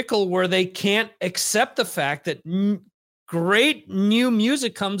so fickle where they can't accept the fact that great new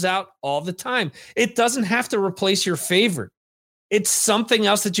music comes out all the time. It doesn't have to replace your favorite. It's something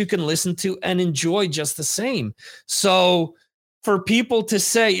else that you can listen to and enjoy just the same. So for people to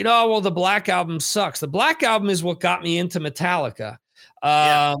say, well, the Black Album sucks. The Black Album is what got me into Metallica.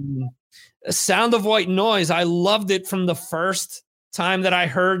 Sound of White Noise, I loved it from the first time that I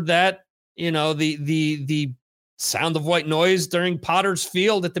heard that, the Sound of White Noise during Potter's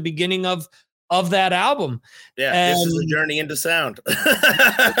Field at the beginning of that album. Yeah, and this is a journey into sound.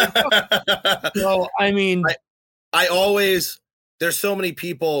 So, I mean, I always, there's so many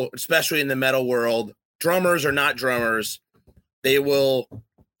people, especially in the metal world, drummers or not drummers, they will,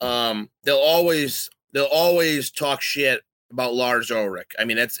 they'll always talk shit about Lars Ulrich. I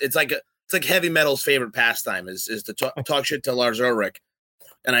mean, it's like heavy metal's favorite pastime is to talk shit to Lars Ulrich.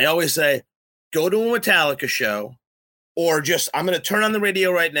 And I always say, go to a Metallica show, or just, I'm going to turn on the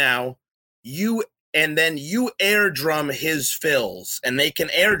radio right now, and then you air drum his fills, and they can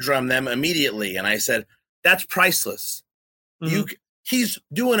air drum them immediately. And I said, that's priceless. Mm-hmm. He's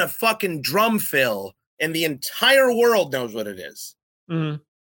doing a fucking drum fill, and the entire world knows what it is. Mm-hmm.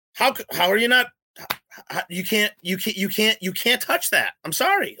 How are you not? You can't touch that. I'm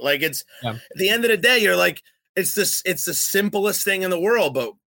sorry. Like, it's at the end of the day, you're like, it's the simplest thing in the world,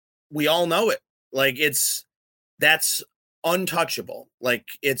 but we all know it. Like, that's untouchable. Like,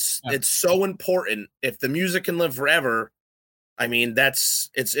 it's so important. If the music can live forever, I mean, it's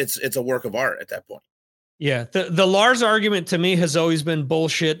a work of art at that point. Yeah. The Lars argument to me has always been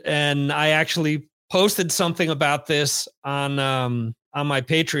bullshit. And I actually posted something about this on my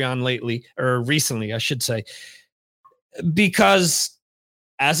Patreon recently, I should say, because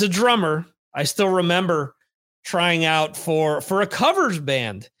as a drummer, I still remember trying out for a covers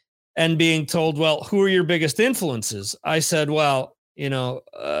band. and being told, well, who are your biggest influences? I said, well,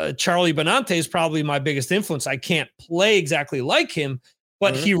 Charlie Benante is probably my biggest influence. I can't play exactly like him,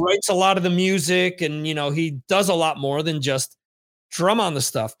 but he writes a lot of the music, and, he does a lot more than just drum on the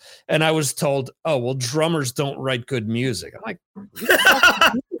stuff. And I was told, oh, well, drummers don't write good music. I'm like,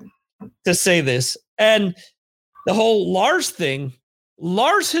 to say this. And the whole Lars thing,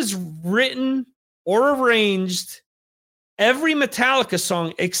 Lars has written or arranged every Metallica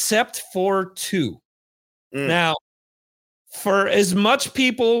song except for 2. Now, for as much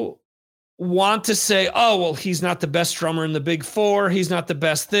people want to say, oh, well, he's not the best drummer in the Big Four, he's not the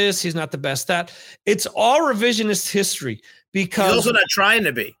best this, he's not the best that, it's all revisionist history, because he's also not trying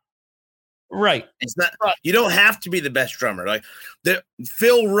to be. Right. It's not. You don't have to be the best drummer. Like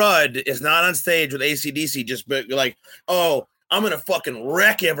Phil Rudd is not on stage with AC/DC just like, oh, I'm gonna fucking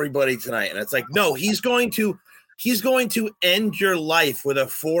wreck everybody tonight. And it's like, no, he's going to end your life with a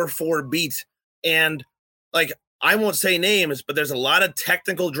 4/4 beat. And like, I won't say names, but there's a lot of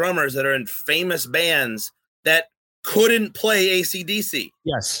technical drummers that are in famous bands that couldn't play AC/DC.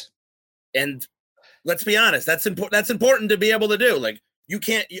 Yes. And let's be honest, that's important. That's important to be able to do. Like, you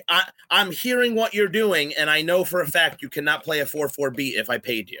can't. I'm hearing what you're doing, and I know for a fact you cannot play a 4/4 beat if I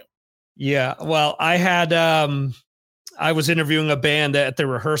paid you. Yeah. Well, I had. I was interviewing a band at the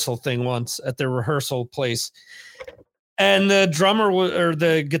rehearsal thing once, at their rehearsal place, and the drummer or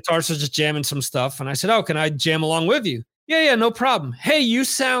the guitarist was just jamming some stuff, and I said, "Oh, can I jam along with you?" Yeah, no problem. Hey, you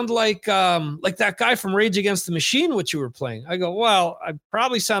sound like that guy from Rage Against the Machine, what you were playing. I go, well, I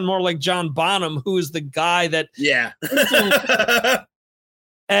probably sound more like John Bonham, who is the guy that. Yeah.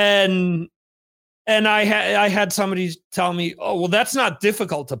 And I had somebody tell me, oh, well, that's not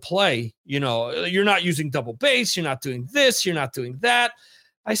difficult to play. You're not using double bass. You're not doing this. You're not doing that.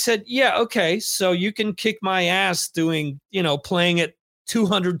 I said, yeah, okay. So you can kick my ass doing, playing at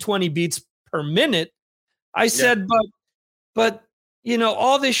 220 beats per minute. I said, but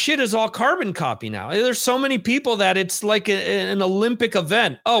all this shit is all carbon copy now. There's so many people that it's like an Olympic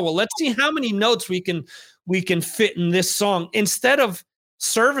event. Oh, well, let's see how many notes we can fit in this song, instead of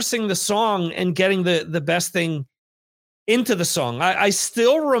servicing the song and getting the best thing into the song. I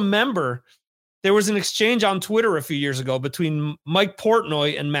still remember there was an exchange on Twitter a few years ago between Mike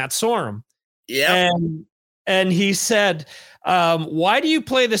Portnoy and Matt Sorum. Yeah. And he said, why do you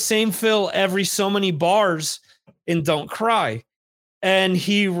play the same fill every so many bars in Don't Cry? And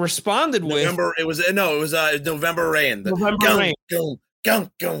he responded with November Rain. November Rain. Go.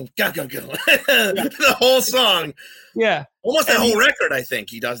 The whole song. Yeah. Almost that whole record, I think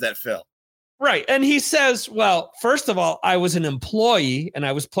he does that fill. Right. And he says, well, first of all, I was an employee and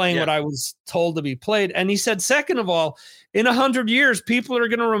I was playing what I was told to be played. And he said, second of all, in 100 years, people are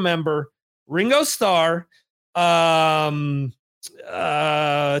going to remember Ringo Starr, Charlie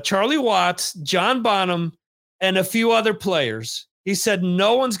Watts, John Bonham, and a few other players. He said,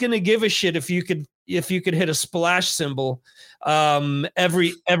 no one's going to give a shit if you could hit a splash cymbal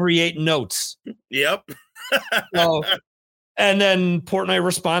every 8 notes. Yep. So, and then Portnoy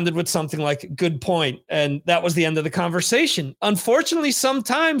responded with something like, good point. And that was the end of the conversation. Unfortunately,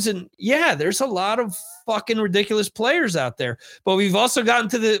 sometimes, and yeah, there's a lot of fucking ridiculous players out there, but we've also gotten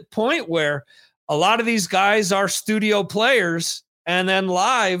to the point where a lot of these guys are studio players, and then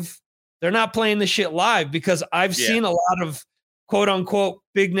live, they're not playing the shit live, because I've seen a lot of quote unquote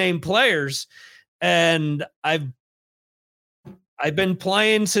big name players, and I've been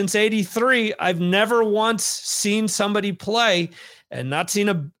playing since 83. I've never once seen somebody play and not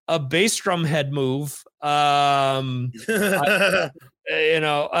seen a bass drum head move. And the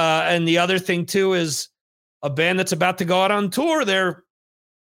other thing too is a band that's about to go out on tour. They're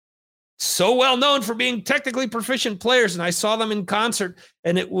so well known for being technically proficient players. And I saw them in concert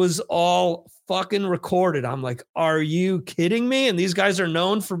and it was all fucking recorded. I'm like, are you kidding me? And these guys are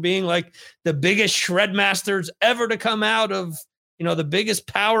known for being like the biggest shred masters ever to come out of, the biggest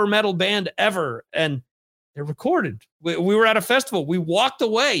power metal band ever. And they're recorded. We were at a festival. We walked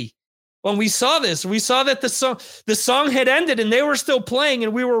away when we saw this. We saw that the song had ended and they were still playing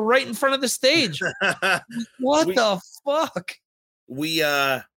and we were right in front of the stage. What the fuck? We,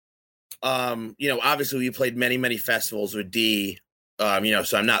 obviously we played many, many festivals with D, so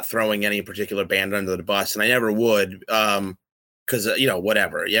I'm not throwing any particular band under the bus, and I never would, because,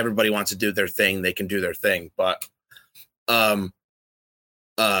 whatever. Everybody wants to do their thing. They can do their thing. But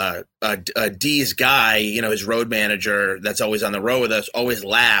D's guy, his road manager that's always on the road with us, always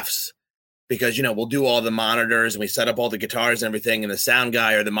laughs because, we'll do all the monitors and we set up all the guitars and everything. And the sound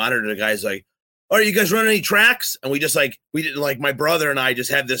guy or the monitor guy's like, "Oh, are you guys running any tracks?" And we did, my brother and I just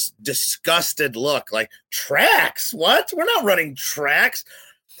had this disgusted look, like, tracks? What? We're not running tracks.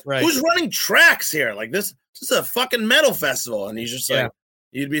 Right. who's running tracks here? Like this is a fucking metal festival. And he's just like,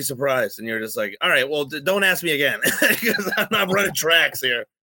 you'd be surprised. And you're just like, all right, well, don't ask me again because I'm not running tracks here.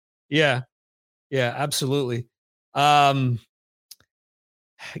 Yeah. Yeah, absolutely.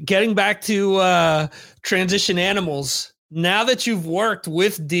 Getting back to Transition Animals, now that you've worked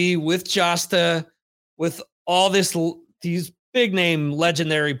with D, with Jasta, with all these big name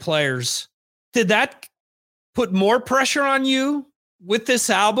legendary players, did that put more pressure on you with this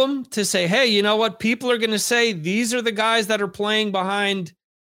album to say, hey, you know what? People are going to say these are the guys that are playing behind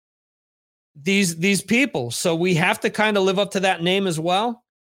these people. So we have to kind of live up to that name as well.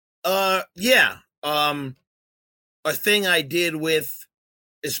 Yeah. A thing I did with,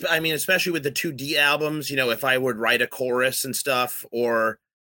 especially with the 2D albums, you know, if I would write a chorus and stuff, or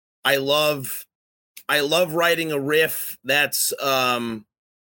I love writing a riff that's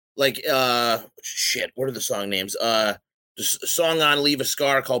like shit, what are the song names? The song on Leave a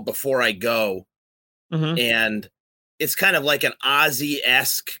Scar called Before I Go. Mm-hmm. And it's kind of like an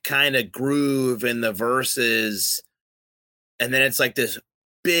Ozzy-esque kind of groove in the verses. And then it's like this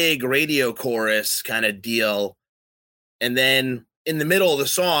big radio chorus kind of deal. And then in the middle of the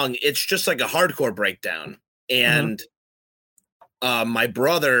song, it's just like a hardcore breakdown. And my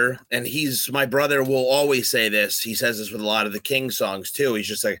brother, my brother will always say this. He says this with a lot of the King songs too. He's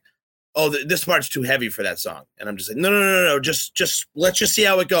just like, oh, this part's too heavy for that song. And I'm just like, no. Just let's just see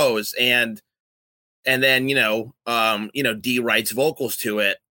how it goes. And then, D writes vocals to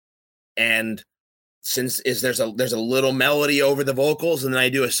it. And since there's a little melody over the vocals, and then I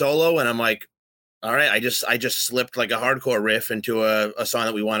do a solo, and I'm like, all right, I just slipped like a hardcore riff into a song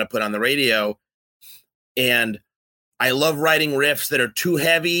that we want to put on the radio. And I love writing riffs that are too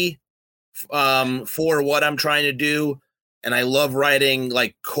heavy for what I'm trying to do. And I love writing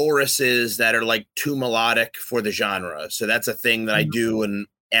like choruses that are like too melodic for the genre. So that's a thing that I do in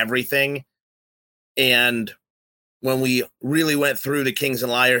everything. And when we really went through the Kings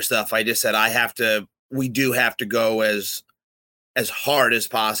and Liar stuff, I just said, we do have to go as hard as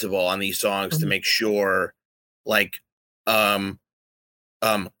possible on these songs to make sure, like, Hang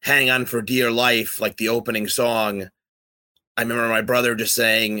On for Dear Life, like the opening song. I remember my brother just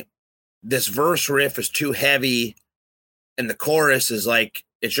saying, this verse riff is too heavy, and the chorus is like,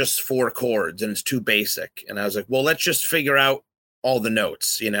 it's just 4 chords and it's too basic. And I was like, well, let's just figure out all the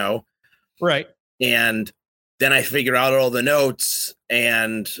notes, you know? Right. And then I figure out all the notes,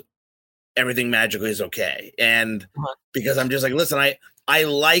 and everything magically is okay. And because I'm just like, listen, I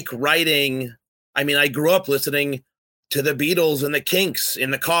like writing. I mean, I grew up listening to the Beatles and the Kinks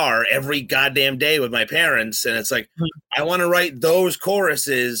in the car every goddamn day with my parents. And it's like, I want to write those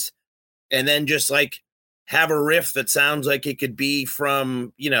choruses and then just like have a riff that sounds like it could be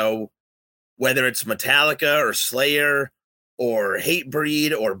from, whether it's Metallica or Slayer or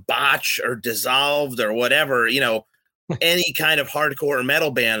Hatebreed or Botch or Dissolved or whatever, any kind of hardcore or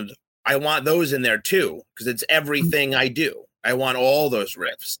metal band. I want those in there too, because it's everything I do. I want all those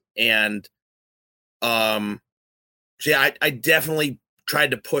riffs. And I definitely tried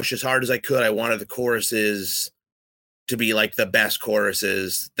to push as hard as I could. I wanted the choruses to be like the best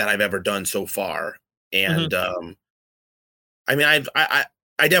choruses that I've ever done so far. And I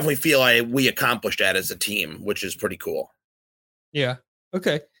definitely feel we accomplished that as a team, which is pretty cool. Yeah.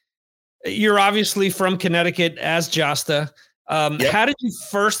 Okay. You're obviously from Connecticut as Jasta. Yep. How did you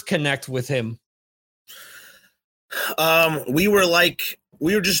first connect with him?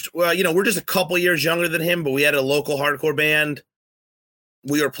 We're just a couple years younger than him, but we had a local hardcore band.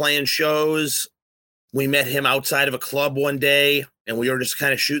 We were playing shows. We met him outside of a club one day, and we were just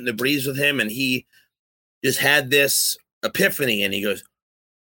kind of shooting the breeze with him. And he just had this epiphany, and he goes,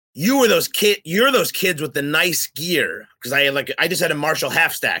 you're those kids with the nice gear. Cause I just had a Marshall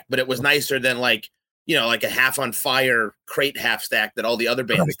half stack, but it was nicer than like a Half on Fire crate half stack that all the other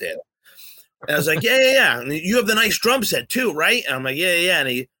bands did. And I was like, yeah. And you have the nice drum set too, right? And I'm like, yeah. And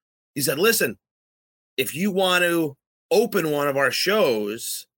he said, listen, if you want to open one of our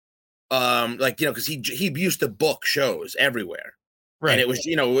shows, cause he used to book shows everywhere. Right. And it was,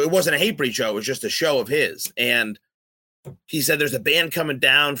 it wasn't a Hatebreed show. It was just a show of his. And he said, there's a band coming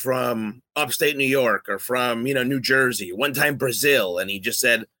down from upstate New York or from, New Jersey, one time Brazil. And he just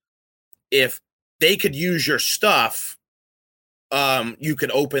said, if they could use your stuff, you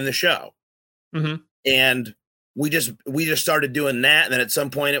could open the show. Mm-hmm. And we just started doing that. And then at some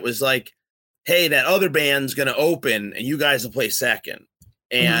point it was like, hey, that other band's going to open and you guys will play second.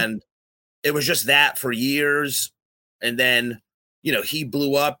 And it was just that for years. And then, he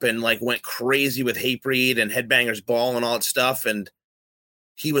blew up and like went crazy with Hatebreed and Headbangers Ball and all that stuff. And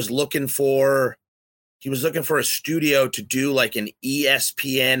he was looking for he was looking for a studio to do like an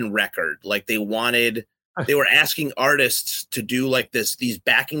ESPN record. Like they were asking artists to do like these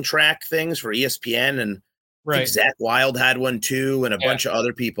backing track things for ESPN, and I think Zach Wilde had one too, and a bunch of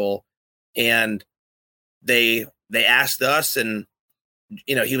other people. And they asked us, and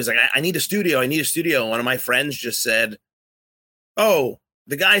he was like, I need a studio. And one of my friends just said, "Oh,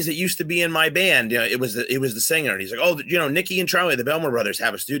 the guys that used to be in my band, it was the singer." And he's like, "Oh, Nicky and Charlie, the Belmore brothers,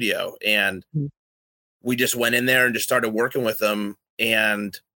 have a studio." And we just went in there and just started working with them,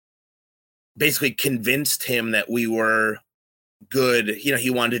 and basically convinced him that we were good. He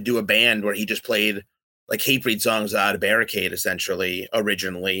wanted to do a band where he just played like Hatebreed songs out of Barricade, essentially,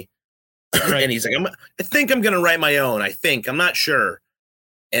 originally. Right. And he's like, I think I'm going to write my own. I'm not sure.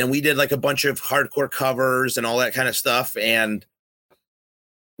 And we did like a bunch of hardcore covers and all that kind of stuff. And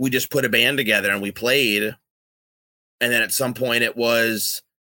we just put a band together and we played. And then at some point it was,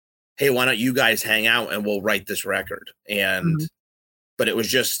 hey, why don't you guys hang out and we'll write this record? And, but it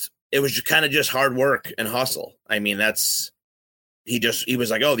was kind of just hard work and hustle. I mean, he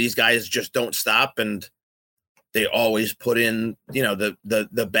was like, oh, these guys just don't stop. And they always put in,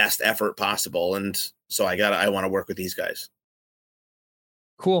 the best effort possible. And so I want to work with these guys.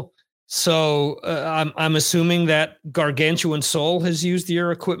 Cool. So I'm assuming that Gargantuan Soul has used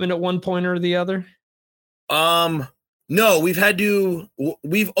your equipment at one point or the other. No,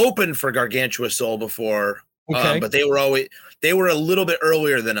 we've opened for Gargantua Soul before, but they were a little bit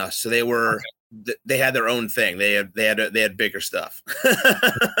earlier than us. So they had their own thing. They had bigger stuff.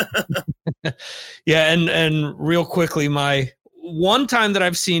 Yeah. And real quickly, my one time that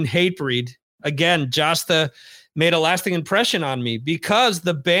I've seen Hatebreed, again, Jasta made a lasting impression on me because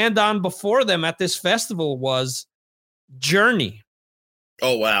the band on before them at this festival was Journey.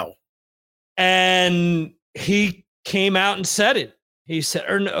 Oh, wow. And he came out and said it. He said,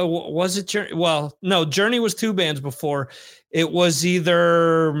 or no, was it Journey? Well, no, Journey was two bands before. It was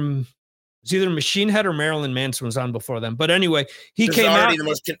either Machine Head or Marilyn Manson was on before them. But anyway, he came out. The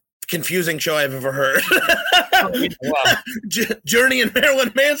most confusing show I've ever heard. Wow. Journey and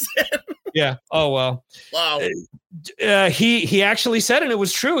Marilyn Manson. Yeah. Oh, well. Wow. He actually said, and it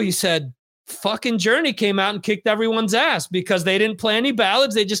was true. He said, fucking Journey came out and kicked everyone's ass because they didn't play any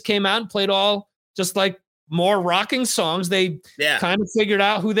ballads. They just came out and played all just like more rocking songs. They kind of figured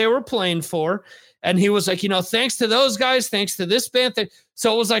out who they were playing for. And he was like, thanks to those guys, thanks to this band.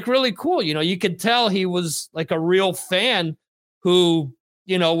 So it was like really cool. You could tell he was like a real fan who,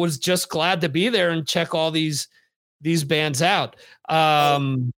 was just glad to be there and check all these bands out.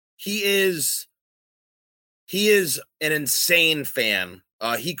 He is an insane fan.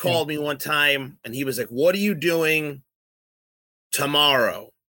 He called me one time and he was like, "What are you doing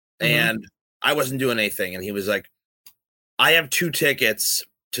tomorrow?" And I wasn't doing anything. And he was like, "I have 2 tickets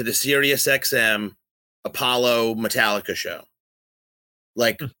to the Sirius XM Apollo Metallica show.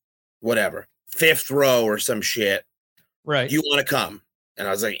 Like, whatever, 5th row or some shit. Right. Do you want to come?" And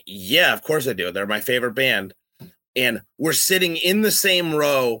I was like, "Yeah, of course I do. They're my favorite band." And we're sitting in the same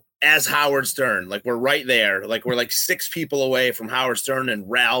row as Howard Stern. Like we're right there. Like we're like 6 people away from Howard Stern and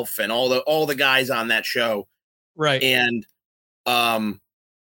Ralph and all the guys on that show. Right. And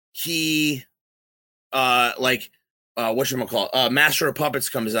he whatchamacallit, Master of Puppets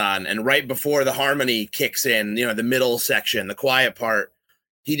comes on, and right before the harmony kicks in, the middle section, the quiet part,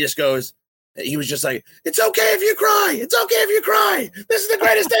 he was just like, "It's okay if you cry. It's okay if you cry. This is the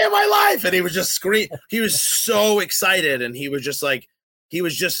greatest day of my life." And he was just screaming. He was so excited. And he was like a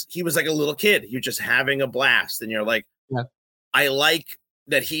little kid. He was just having a blast. And you're like, I like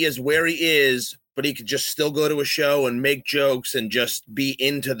that he is where he is, but he could just still go to a show and make jokes and just be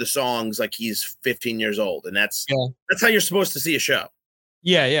into the songs like he's 15 years old. And that's how you're supposed to see a show.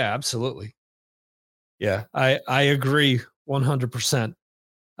 Yeah. Yeah, absolutely. Yeah. I agree 100%.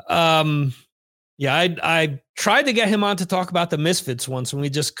 I tried to get him on to talk about the Misfits once and we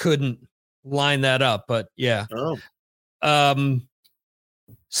just couldn't line that up, but yeah.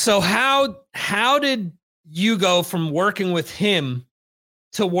 So how did you go from working with him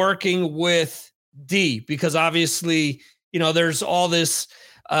to working with D? Because obviously, there's all this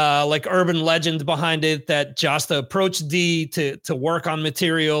like urban legend behind it that Jasta approached D to work on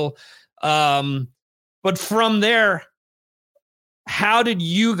material. But from there, how did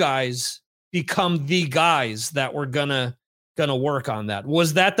you guys become the guys that were gonna work on that?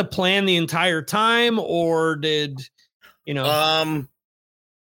 Was that the plan the entire time, or did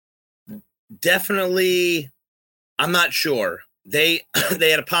definitely, I'm not sure. They had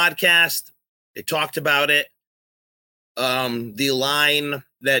a podcast. They talked about it. The line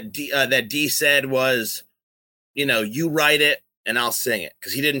that D said was, you write it, and I'll sing it,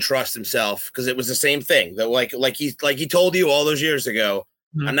 because he didn't trust himself, because it was the same thing that like he told you all those years ago.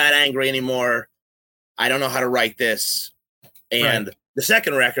 Mhm. I'm not angry anymore. I don't know how to write this. And the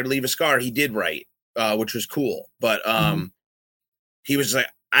second record, Leave a Scar, he did write, which was cool. But he was like,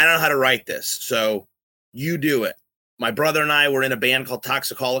 I don't know how to write this, so you do it. My brother and I were in a band called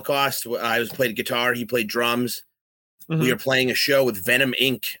Toxic Holocaust. I played guitar, he played drums. Mhm. We were playing a show with Venom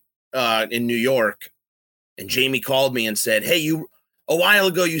Inc. In New York, and Jamie called me and said, "Hey, a while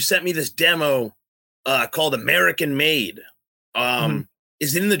ago you sent me this demo called American Made.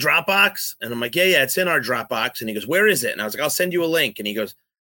 Is it in the Dropbox?" And I'm like, yeah, it's in our Dropbox. And he goes, "Where is it?" And I was like, "I'll send you a link." And he goes,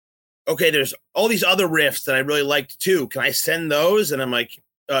 "Okay, there's all these other riffs that I really liked too. Can I send those?" And I'm like,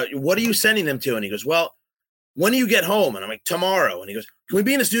 "What are you sending them to?" And he goes, "Well, when do you get home?" And I'm like, "Tomorrow." And he goes, "Can we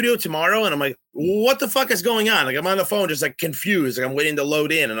be in the studio tomorrow?" And I'm like, "What the fuck is going on?" Like, I'm on the phone just like confused. Like, I'm waiting to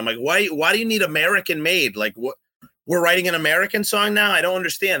load in. And I'm like, why do you need American Made? Like, what? We're writing an American song now? I don't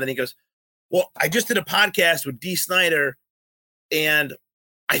understand. And he goes, "Well, I just did a podcast with Dee Snider, and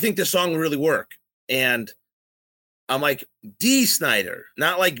I think this song will really work." And I'm like, Dee Snider,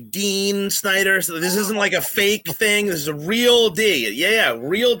 not like Dean Snyder. So this isn't like a fake thing. This is a real D. Yeah,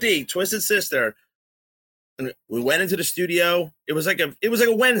 real D, Twisted Sister. And we went into the studio. It was like a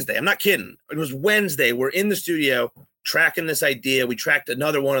Wednesday. I'm not kidding. It was Wednesday. We're in the studio tracking this idea. We tracked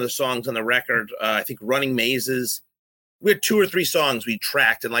another one of the songs on the record. I think Running Mazes. We had 2 or 3 songs we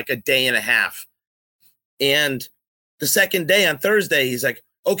tracked in like a day and a half. And the second day, on Thursday, he's like,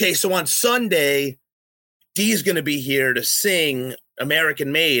 "Okay, so on Sunday, Dee's going to be here to sing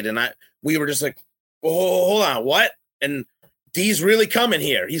American Made." And we were just like, "Oh, hold on, what?" And Dee's really coming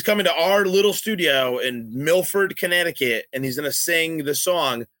here. He's coming to our little studio in Milford, Connecticut, and he's going to sing the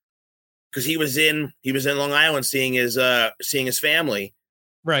song, because he was in Long Island seeing his family.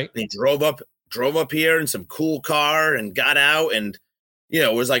 Right. And he drove up here in some cool car and got out, and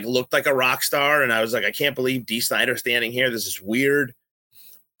it was like, looked like a rock star. And I was like, I can't believe Dee Snider standing here. This is weird.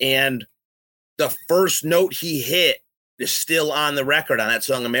 And the first note he hit is still on the record on that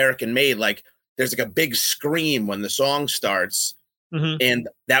song American Made. Like, there's like a big scream when the song starts. And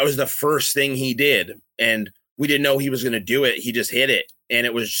that was the first thing he did. And we didn't know he was going to do it. He just hit it. And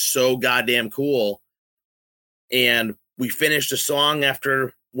it was so goddamn cool. And we finished the song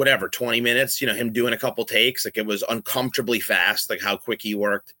after 20 minutes, him doing a couple takes. Like, it was uncomfortably fast, like how quick he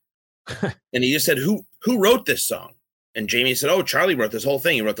worked. And he just said, who wrote this song? And Jamie said, "Oh, Charlie wrote this whole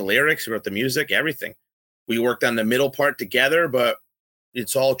thing. He wrote the lyrics, he wrote the music, everything. We worked on the middle part together, but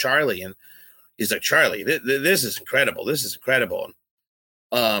it's all Charlie." And he's like, "Charlie, this is incredible. This is incredible."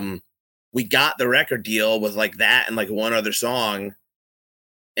 And we got the record deal with like that and like one other song,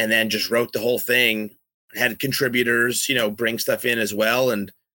 and then just wrote the whole thing. Had contributors, bring stuff in as well.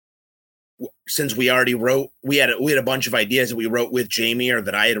 And since we already wrote, we had a bunch of ideas that we wrote with Jamie or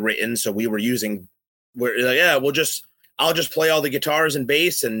that I had written. So we're like, yeah, I'll just play all the guitars and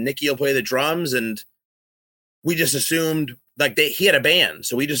bass, and Nikki will play the drums. And we just assumed like he had a band.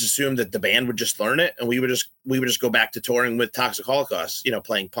 So we just assumed that the band would just learn it. And we would just go back to touring with Toxic Holocaust,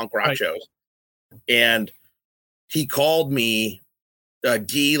 playing punk rock shows. And he called me,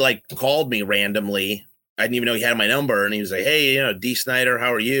 Dee called me randomly. I didn't even know he had my number. And he was like, "Hey, Dee Snider,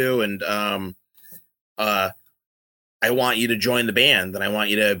 how are you? And I want you to join the band, and I want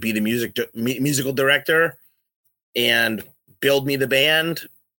you to be the musical director and build me the band.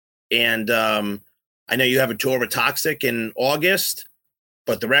 And I know you have a tour with Toxic in August,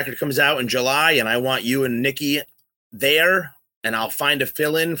 but the record comes out in July, and I want you and Nikki there, and I'll find a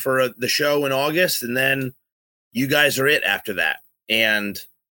fill-in for the show in August, and then you guys are it after that." And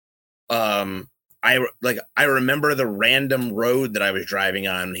I remember the random road that I was driving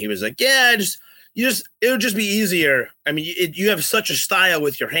on. He was like, "Yeah, it would just be easier. I mean, you have such a style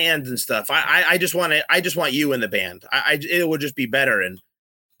with your hands and stuff. I just want you in the band. It would just be better." And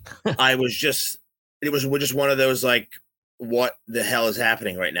it was just one of those like, what the hell is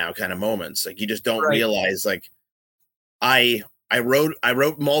happening right now kind of moments. Like, you just don't realize, like, I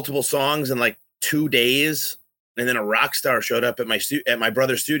wrote multiple songs in like 2 days, and then a rock star showed up at my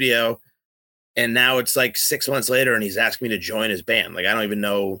brother's studio. And now it's like 6 months later, and he's asking me to join his band. Like, I don't even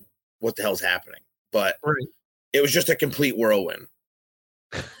know what the hell's happening, but it was just a complete whirlwind.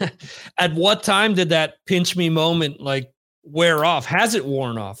 At what time did that pinch me moment like wear off? Has it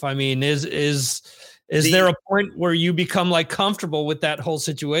worn off? I mean, is there a point where you become like comfortable with that whole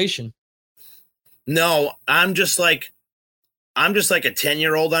situation? No, I'm just like a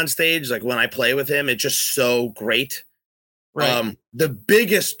 10-year-old on stage. Like, when I play with him, it's just so great. Right. The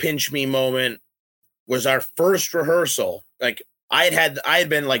biggest pinch me moment was our first rehearsal. Like, I had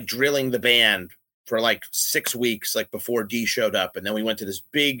been like drilling the band for like 6 weeks, like before D showed up. And then we went to this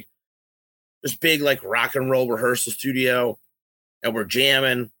big like rock and roll rehearsal studio, and we're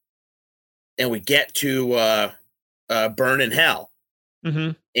jamming, and we get to Burn in Hell.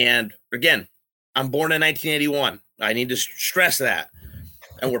 Mm-hmm. And again, I'm born in 1981. I need to stress that.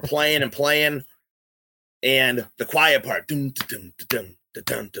 And we're playing and playing, and the quiet part,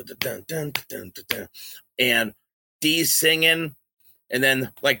 and D's singing, and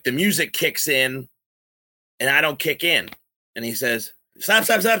then like the music kicks in, and I don't kick in. And he says,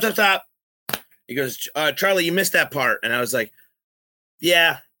 stop. He goes, Charlie, you missed that part. And I was like,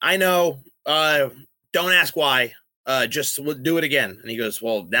 yeah, I know. Don't ask why. Just do it again. And he goes,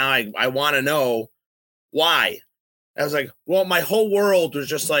 well, now I want to know why. I was like, well, my whole world was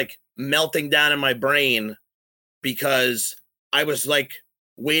just like melting down in my brain because I was like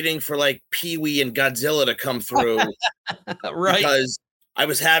waiting for like Pee-wee and Godzilla to come through. Right. Because I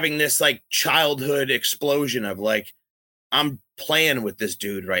was having this like childhood explosion of like, I'm playing with this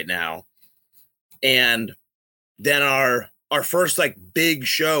dude right now. And then our first like big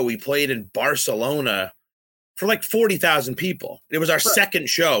show, we played in Barcelona for like 40,000 people. It was our second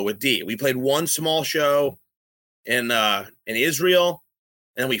show with D. We played one small show in Israel,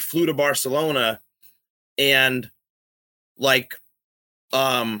 and we flew to Barcelona, and like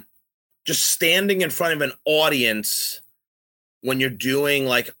just standing in front of an audience when you're doing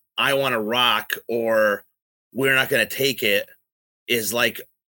like I Want to Rock or We're Not Gonna Take It is like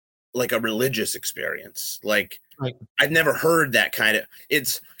a religious experience. Like right. I've never heard that kind of,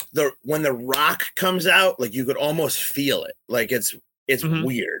 it's when the rock comes out, like you could almost feel it. Like it's mm-hmm.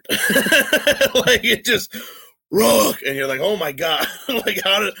 weird. Like it just rock. And you're like, oh my God, like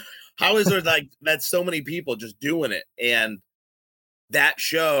how is there like that so many people just doing it? And that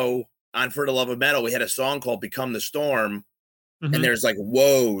show on For the Love of Metal, we had a song called Become the Storm. Mm-hmm. And there's like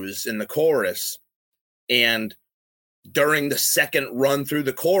woes in the chorus. And during the second run through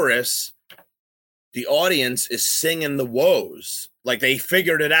the chorus, the audience is singing the woes. Like they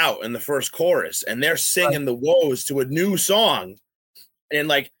figured it out in the first chorus, and they're singing the woes to a new song. And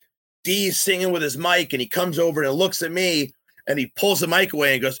like D's singing with his mic, and he comes over and looks at me, and he pulls the mic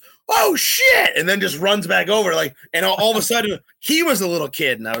away and goes, oh shit. And then just runs back over. Like, and all of a sudden he was a little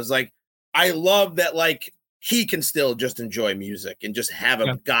kid. And I was like, I love that. Like he can still just enjoy music and just have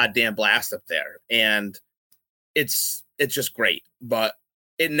a goddamn blast up there. And it's just great, but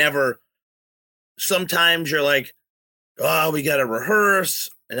it never, sometimes you're like, oh, we got to rehearse,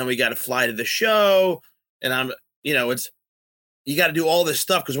 and then we got to fly to the show. And you got to do all this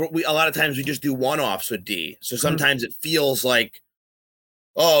stuff. Cause a lot of times we just do one-offs with D. So sometimes it feels like,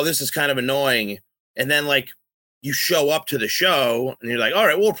 oh, this is kind of annoying. And then like you show up to the show and you're like, all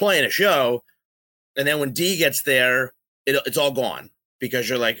right, we're playing a show. And then when D gets there, it's all gone because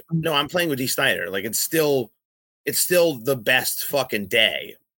you're like, no, I'm playing with D Snider. Like it's still the best fucking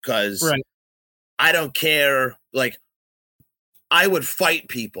day. Cause right. I don't care. Like I would fight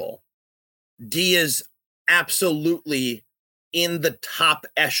people. D is absolutely in the top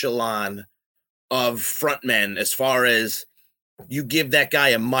echelon of frontmen as far as you give that guy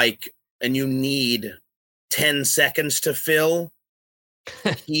a mic and you need 10 seconds to fill,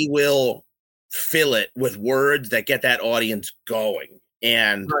 he will fill it with words that get that audience going.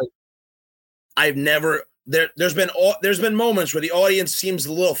 And right. I've never, there's been moments where the audience seems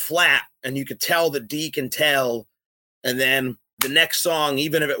a little flat and you could tell that D can tell. And then the next song,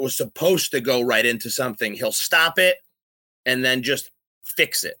 even if it was supposed to go right into something, he'll stop it and then just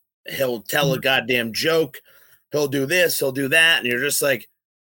fix it. He'll tell a goddamn joke. He'll do this, he'll do that. And you're just like,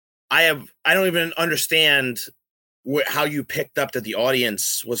 I don't even understand how you picked up that the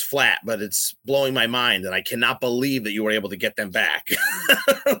audience was flat, but it's blowing my mind. And I cannot believe that you were able to get them back.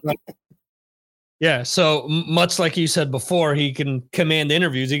 Yeah. So much like you said before, he can command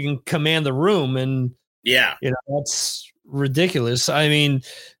interviews. He can command the room. And yeah, that's ridiculous. I mean,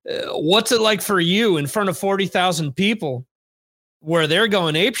 what's it like for you in front of 40,000 people where they're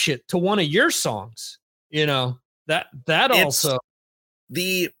going apeshit to one of your songs? That it's also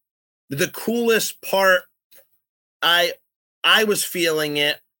the coolest part. I was feeling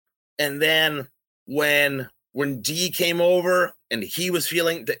it. And then when D came over and he was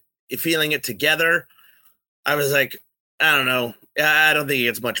feeling it together, I was like, I don't know. I don't think it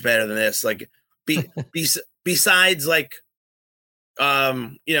gets much better than this. Like besides like, I'll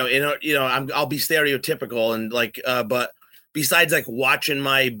be stereotypical and like, but besides like watching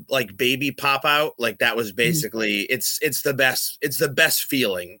my like baby pop out, like that was basically, it's the best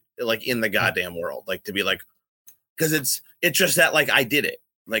feeling like in the goddamn world, like to be like, cause it's just that like, I did it.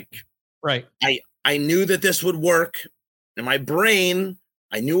 Like, right. I knew that this would work in my brain.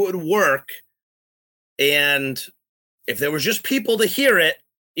 I knew it would work. And if there was just people to hear it,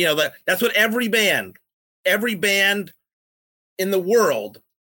 you know, that's what every band in the world,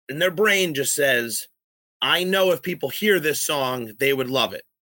 in their brain just says, I know if people hear this song, they would love it.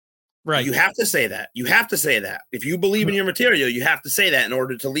 Right. You have to say that. You have to say that. If you believe in your material, you have to say that in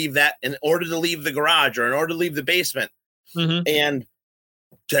order to leave the garage or in order to leave the basement. Mm-hmm. And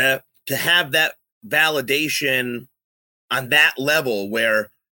to have that validation on that level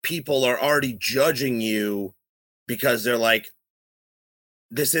where people are already judging you because they're like,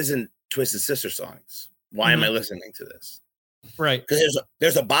 this isn't Twisted Sister songs. Why am I listening to this? Right. Because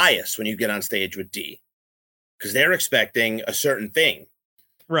there's a bias when you get on stage with D, because they're expecting a certain thing.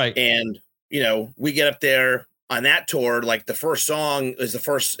 Right. And, you know, we get up there on that tour, like the first song is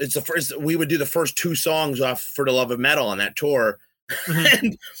we would do the first 2 songs off For the Love of Metal on that tour. Mm-hmm.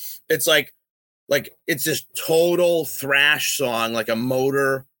 And it's like it's this total thrash song, like a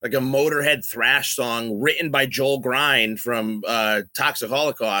Motorhead thrash song written by Joel Grind from Toxic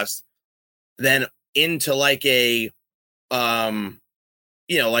Holocaust, then into like a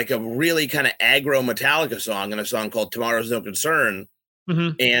you know, like a really kind of aggro Metallica song and a song called Tomorrow's No Concern.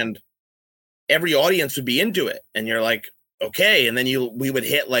 Mm-hmm. And every audience would be into it. And you're like, okay. And then we would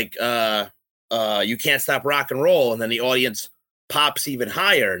hit like You Can't Stop Rock and Roll, and then the audience pops even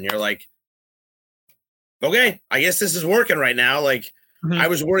higher. And you're like, okay, I guess this is working right now. Like, I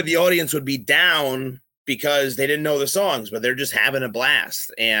was worried the audience would be down because they didn't know the songs, but they're just having a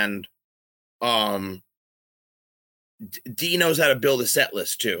blast. And D knows how to build a set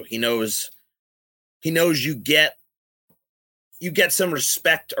list too. He knows you get some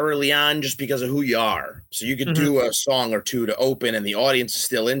respect early on just because of who you are. So you could do a song or 2 to open and the audience is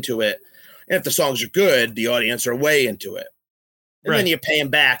still into it. And if the songs are good, the audience are way into it. And then you pay them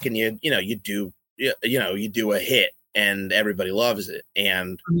back and you do a hit and everybody loves it.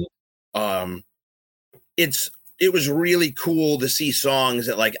 And it was really cool to see songs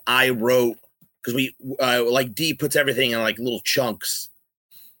that like I wrote, because we like D puts everything in like little chunks.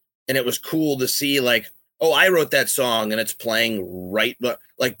 And it was cool to see like, oh, I wrote that song and it's playing right,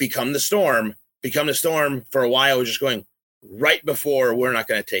 like Become the Storm for a while was just going right before We're Not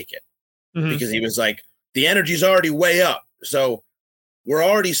Going to Take It. Because he was like, the energy's already way up. So we're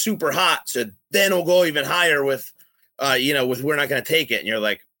already super hot. So then we'll go even higher with We're Not Going to Take It. And you're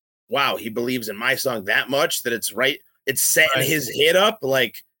like, wow, he believes in my song that much that it's right. It's setting his hit up.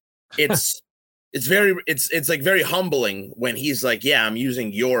 Like it's like very humbling when he's like, yeah, I'm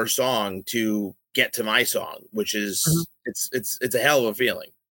using your song to get to my song, which is it's a hell of a feeling.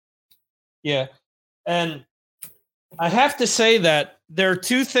 Yeah. And I have to say that there are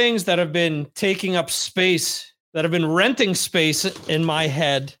 2 things that have been taking up space, that have been renting space in my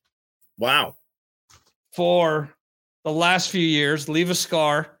head. Wow. For the last few years. Leave a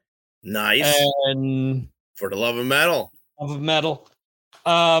Scar. Nice. And For the Love of Metal.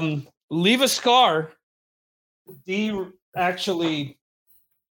 Leave a Scar. D actually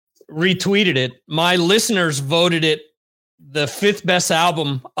retweeted it. My listeners voted it the 5th best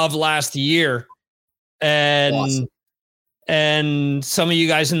album of last year. And awesome. And some of you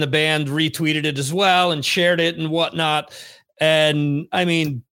guys in the band retweeted it as well and shared it and whatnot. And I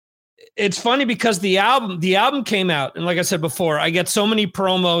mean, it's funny because the album came out, and like I said before, I get so many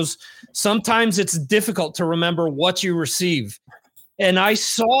promos. Sometimes it's difficult to remember what you receive. And I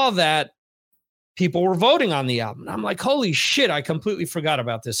saw that people were voting on the album. I'm like, holy shit, I completely forgot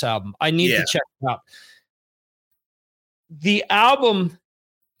about this album. I need to check it out. The album,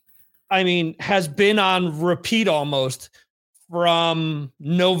 I mean, has been on repeat almost from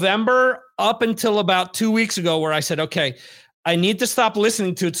November up until about 2 weeks ago, where I said, okay, I need to stop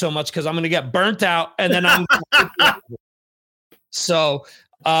listening to it so much because I'm going to get burnt out. And then I'm so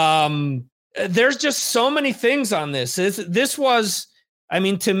there's just so many things on this. This was, I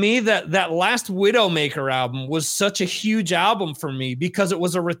mean, to me, that last Widowmaker album was such a huge album for me because it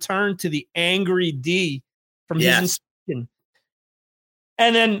was a return to the angry D from his inception.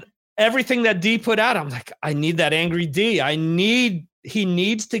 And then everything that D put out, I'm like, I need that angry D. He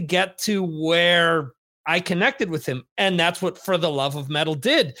needs to get to where I connected with him. And that's what For the Love of Metal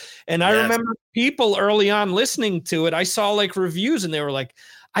did. And I remember people early on listening to it. I saw like reviews and they were like,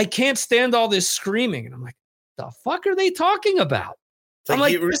 I can't stand all this screaming. And I'm like, the fuck are they talking about? I'm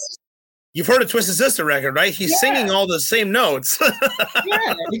like, you've heard a Twisted Sister record, right? He's singing all the same notes.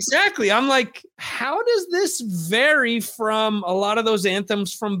 Yeah, exactly. I'm like, how does this vary from a lot of those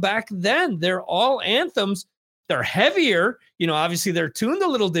anthems from back then? They're all anthems. They're heavier. You know, obviously they're tuned a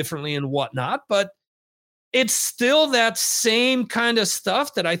little differently and whatnot, but it's still that same kind of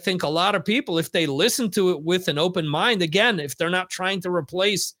stuff that I think a lot of people, if they listen to it with an open mind, again, if they're not trying to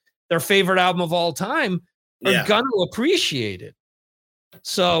replace their favorite album of all time are going to appreciate it.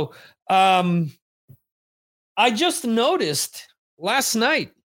 So I just noticed last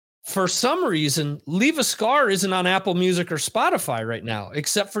night, for some reason, Leave a Scar isn't on Apple Music or Spotify right now,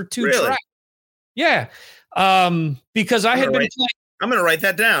 except for 2 tracks. Yeah. Because I had been I'm going to write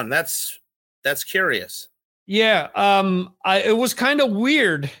that down. That's curious. Yeah. It was kind of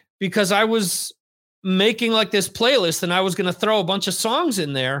weird because I was making like this playlist and I was going to throw a bunch of songs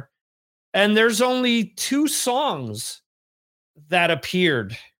in there, and there's only 2 songs that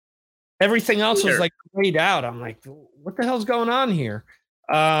appeared. Everything else was like grayed out. I'm like, what the hell's going on here?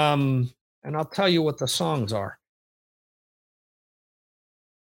 And I'll tell you what the songs are.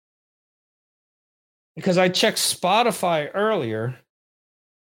 Because I checked Spotify earlier.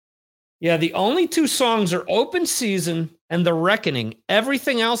 Yeah, the only 2 songs are Open Season and The Reckoning.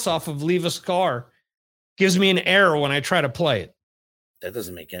 Everything else off of Leave a Scar gives me an error when I try to play it. That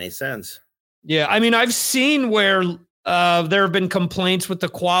doesn't make any sense. Yeah, I mean, I've seen where there have been complaints with the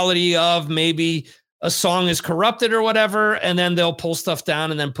quality of maybe a song is corrupted or whatever, and then they'll pull stuff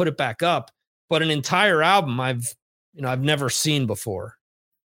down and then put it back up. But an entire album I've never seen before.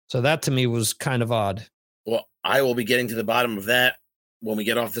 So that to me was kind of odd. Well, I will be getting to the bottom of that when we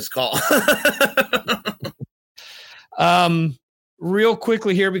get off this call. Real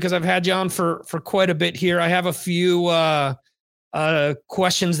quickly here, because I've had you on for quite a bit here. I have a few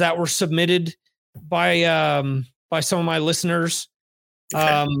questions that were submitted by some of my listeners.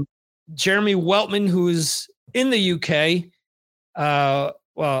 Okay. Jeremy Weltman, who's in the UK.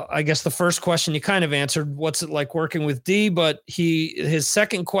 Well, I guess the first question you kind of answered, what's it like working with Dee? But his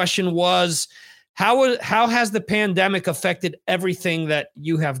second question was, how has the pandemic affected everything that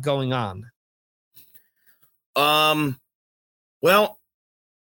you have going on? Well,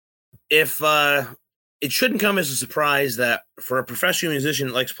 if it shouldn't come as a surprise that for a professional musician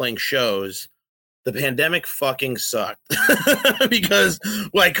that likes playing shows, the pandemic fucking sucked because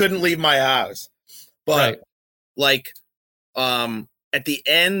I couldn't leave my house. But at the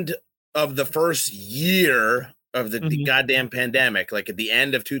end of the first year of the goddamn pandemic, like at the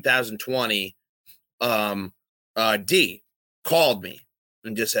end of 2020, Dee called me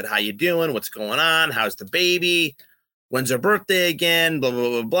and just said, how you doing? What's going on? How's the baby? When's her birthday again? Blah, blah,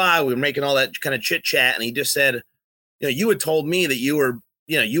 blah, blah. We were making all that kind of chit chat. And he just said, you had told me that you were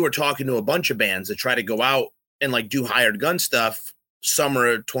talking to a bunch of bands that try to go out and like do hired gun stuff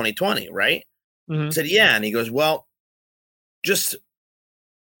summer 2020, right? I said, yeah. And he goes, well,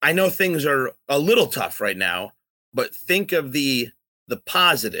 I know things are a little tough right now, but think of the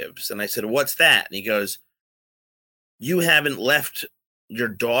positives. And I said, what's that? And he goes, you haven't left your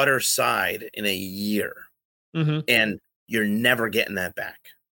daughter's side in a year, and you're never getting that back.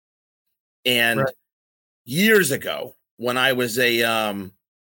 And years ago, when I was when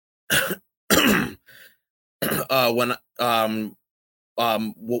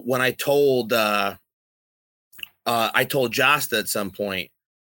I told Josta at some point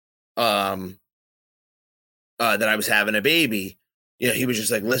that I was having a baby, he was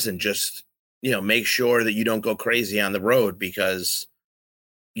just like, listen, just make sure that you don't go crazy on the road, because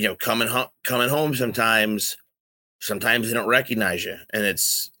coming home sometimes they don't recognize you, and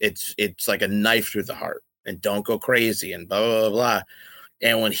it's like a knife through the heart, and don't go crazy and blah blah blah, blah.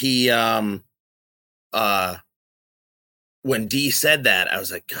 And when Dee said that, I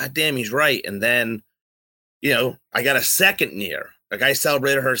was like, God damn, he's right. And then I got a second year. Like, I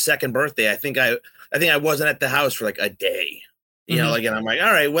celebrated her second birthday. I think I wasn't at the house for like a day. And I'm like,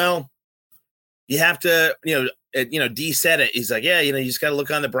 all right, well, you have to, Dee said it. He's like, yeah, you just got to look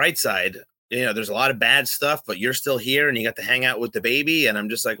on the bright side. There's a lot of bad stuff, but you're still here and you got to hang out with the baby. And I'm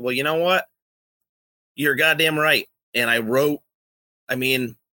just like, well, you know what? You're goddamn right. And I wrote a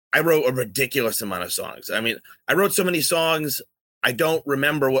ridiculous amount of songs. I mean, I wrote so many songs, I don't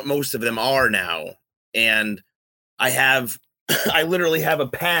remember what most of them are now. And I literally have a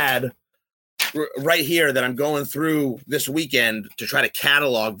pad right here that I'm going through this weekend to try to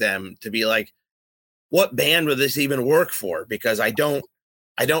catalog them, to be like, what band would this even work for? Because I don't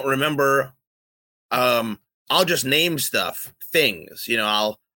remember. I'll just name things,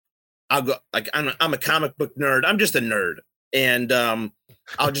 I'll go like, I'm a comic book nerd. I'm just a nerd. And,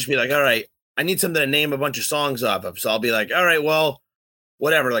 I'll just be like, all right, I need something to name a bunch of songs off of. So I'll be like, all right, well,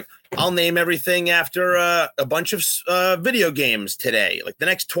 whatever. Like, I'll name everything after a bunch of video games today. Like, the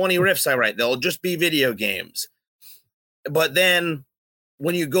next 20 riffs I write, they'll just be video games. But then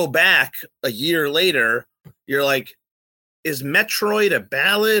when you go back a year later, you're like, is Metroid a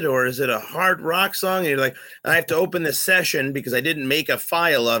ballad or is it a hard rock song? And you're like, I have to open this session because I didn't make a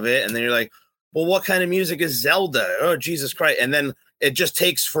file of it. And then you're like, well, what kind of music is Zelda? Oh, Jesus Christ. And then it just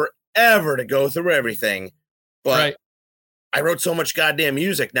takes forever to go through everything. But Right. I wrote so much goddamn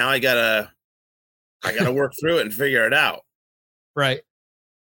music. Now I gotta work through it and figure it out. Right.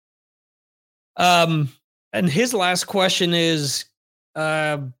 And his last question is,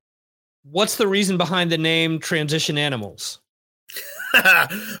 what's the reason behind the name Transition Animals?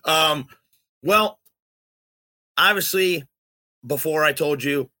 Well, obviously, before I told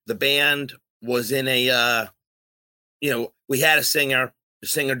you, the band was in a, we had a singer, the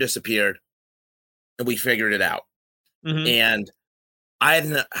singer disappeared, and we figured it out. Mhm. And I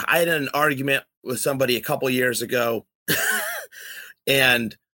had an argument with somebody a couple years ago,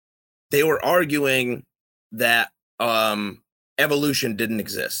 and they were arguing that evolution didn't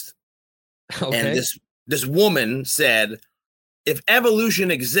exist. Okay. And this woman said, if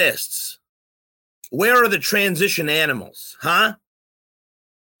evolution exists, where are the transition animals? Huh?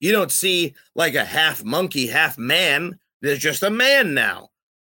 You don't see like a half monkey, half man. There's just a man now.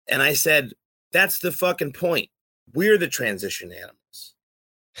 And I said, that's the fucking point. We're the transition animals.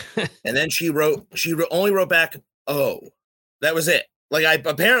 And then she only wrote back, oh, that was it. Like, I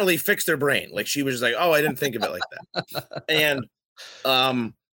apparently fixed her brain. Like, she was just like, oh, I didn't think of it like that. And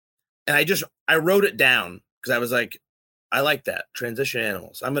I wrote it down because I was like, I like that, transition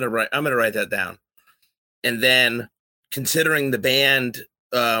animals. I'm gonna write that down. And then, considering the band,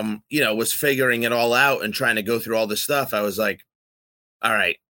 was figuring it all out and trying to go through all this stuff, I was like, all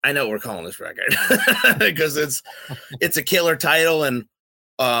right, I know what we're calling this record because it's a killer title. And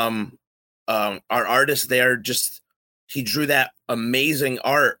our artist there, he drew that amazing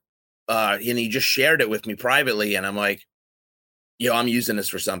art, and he just shared it with me privately. And I'm like, I'm using this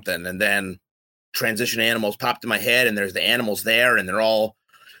for something. And then Transition Animals popped in my head, and there's the animals there, and they're all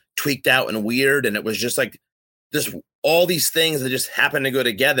tweaked out and weird. And it was just like all these things that just happen to go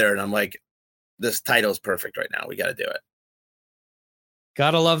together. And I'm like, this title is perfect right now. We got to do it.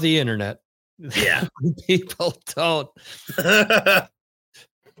 Gotta love the internet. Yeah. People don't.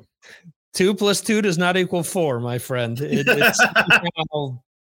 2 + 2 does not equal 4, my friend. It's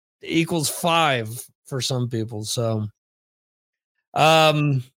equals 5 for some people. So,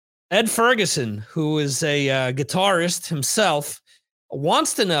 Ed Ferguson, who is a guitarist himself,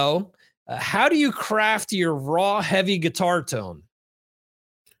 wants to know, how do you craft your raw, heavy guitar tone?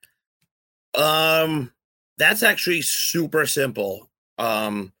 That's actually super simple.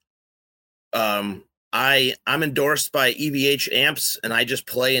 I'm endorsed by EVH amps, and I just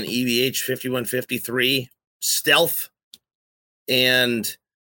play an EVH 5153 Stealth. And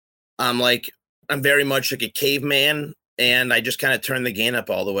I'm very much like a caveman, and I just kind of turn the gain up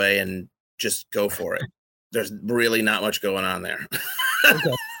all the way and just go for it. There's really not much going on there.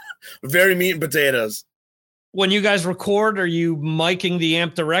 Okay. Very meat and potatoes. When you guys record, are you miking the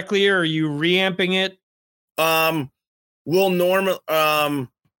amp directly, or are you reamping it? We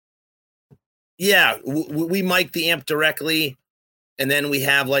mic the amp directly, and then we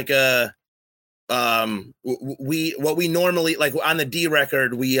have like a what we normally like on the D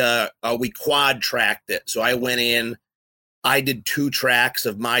record, we quad tracked it. So I went in, I did 2 tracks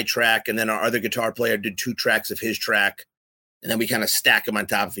of my track, and then our other guitar player did 2 tracks of his track, and then we kind of stack them on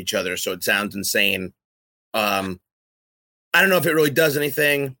top of each other, so it sounds insane. I don't know if it really does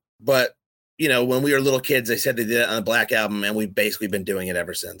anything, but when we were little kids, they said they did it on the Black Album, and we've basically been doing it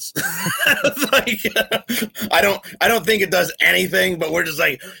ever since. Like, I don't think it does anything, but we're just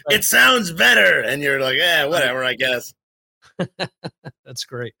like, it sounds better, and you're like, whatever, I guess. That's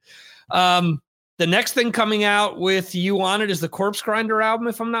great. The next thing coming out with you on it is the Corpse Grinder album,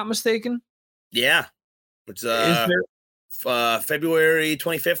 if I'm not mistaken. Yeah, it's February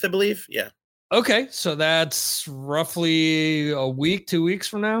 25th, I believe. Yeah. Okay, so that's roughly a week, 2 weeks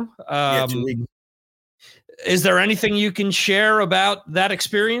from now. 2 weeks. Is there anything you can share about that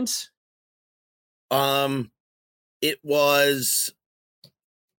experience? It was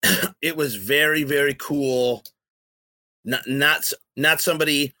very, very cool. Not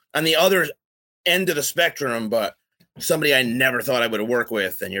somebody on the other end of the spectrum, but somebody I never thought I would work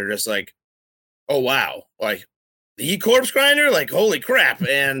with. And you're just like, oh wow, like the Corpse Grinder, like holy crap.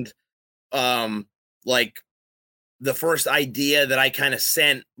 And like the first idea that I kind of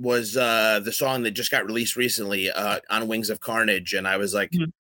sent was the song that just got released recently, On Wings of Carnage, and I was like,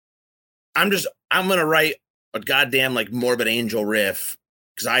 I'm gonna write a goddamn like Morbid Angel riff,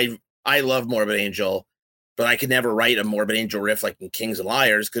 because I love Morbid Angel, but I could never write a Morbid Angel riff like in Kings and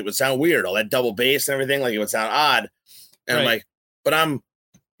Liars, because it would sound weird, all that double bass and everything, like it would sound odd. And I'm like, but I'm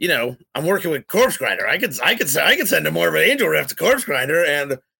working with Corpse Grinder. I could send a Morbid Angel riff to Corpse Grinder,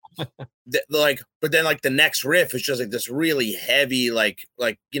 and but then like the next riff is just like this really heavy, like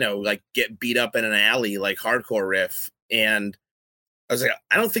get beat up in an alley, like hardcore riff. And I was like,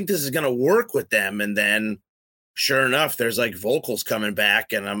 I don't think this is gonna work with them. And then sure enough, there's like vocals coming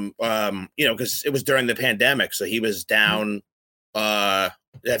back, and I'm because it was during the pandemic, so he was down. I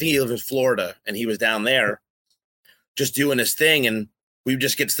think he lived in Florida, and he was down there just doing his thing, and we would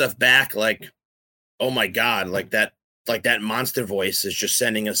just get stuff back like, oh my God, like that monster voice is just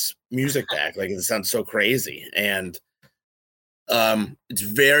sending us music back. Like, it sounds so crazy. And it's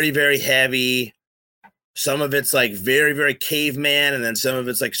very, very heavy. Some of it's like very, very caveman, and then some of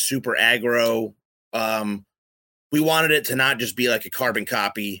it's like super aggro. We wanted it to not just be like a carbon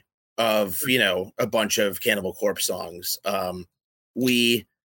copy of, a bunch of Cannibal Corpse songs. Jamie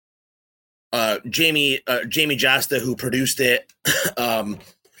Josta, who produced it,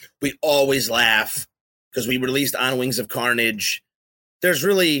 we always laugh because we released On Wings of Carnage. There's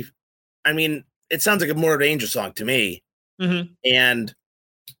really, it sounds like a Morbid Angel song to me. Mm-hmm. And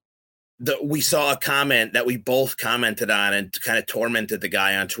we saw a comment that we both commented on and kind of tormented the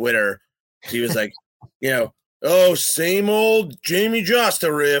guy on Twitter. He was like, oh, same old Jamie Josta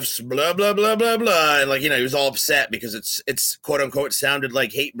riffs, blah, blah, blah, blah, blah. And like, he was all upset because it's quote unquote sounded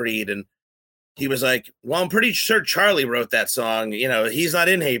like Hatebreed. And he was like, well, I'm pretty sure Charlie wrote that song. He's not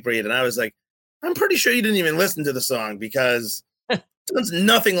in Hatebreed. And I was like, I'm pretty sure you didn't even listen to the song because it sounds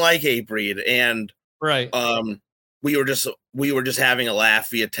nothing like Hatebreed. And right. We were just having a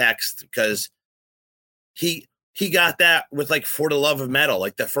laugh via text because he got that with like For the Love of Metal,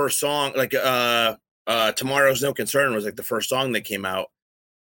 like the first song, like Tomorrow's No Concern was like the first song that came out,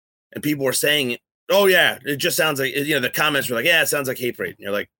 and people were saying, oh yeah, it just sounds like, the comments were like, yeah, it sounds like Hatebreed. And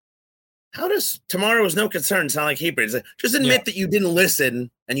you're like, how does Tomorrow's No Concern sound like Hatebreed? It's like, just admit that you didn't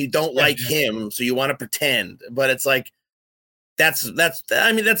listen and you don't like him, so you want to pretend. But it's like, that's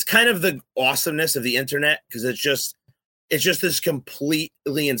kind of the awesomeness of the internet, because it's just this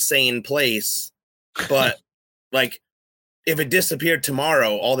completely insane place. But like, if it disappeared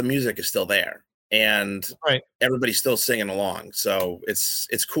tomorrow, all the music is still there, and everybody's still singing along. So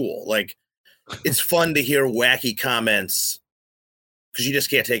it's cool. Like, it's fun to hear wacky comments because you just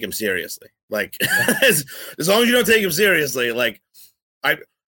can't take them seriously. Like, as long as you don't take them seriously, like I've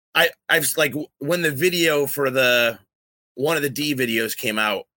like, when the video for one of the D videos came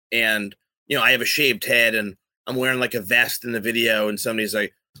out, and I have a shaved head and I'm wearing like a vest in the video, and somebody's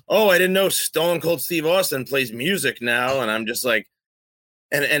like, oh, I didn't know Stone Cold Steve Austin plays music now. And I'm just like,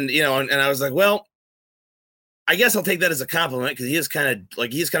 and I was like, well, I guess I'll take that as a compliment, because he's kind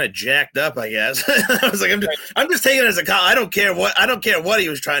of jacked up, I guess. I was like, I'm just taking it as a compliment. I don't care what he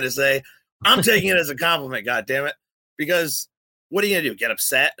was trying to say. I'm taking it as a compliment. God damn it. Because what are you gonna do? Get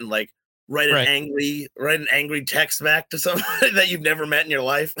upset and like write an angry text back to somebody that you've never met in your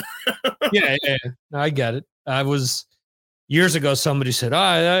life? Yeah. No, I get it. I was years ago, somebody said,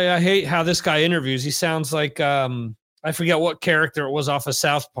 I hate how this guy interviews. He sounds like, I forget what character it was off of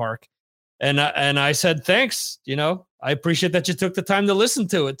South Park. And I said, thanks. I appreciate that you took the time to listen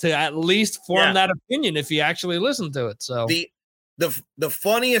to it, to at least form that opinion if you actually listened to it. So the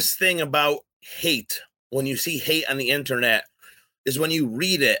funniest thing about hate, when you see hate on the internet, is when you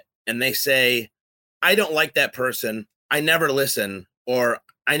read it and they say, I don't like that person, I never listen, or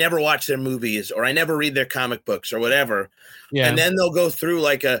I never watch their movies, or I never read their comic books, or whatever. Yeah. And then they'll go through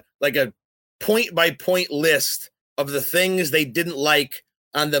like a point by point list of the things they didn't like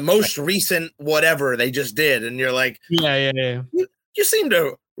on the most recent whatever they just did. And you're like, yeah. You seem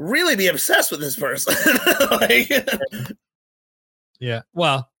to really be obsessed with this person. Like, yeah.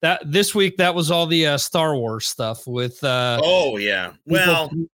 Well, this week, that was all the Star Wars stuff with. Oh yeah.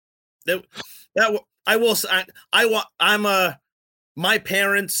 Well, that I will. I'm my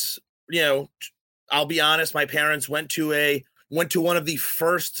parents. I'll be honest. My parents went to one of the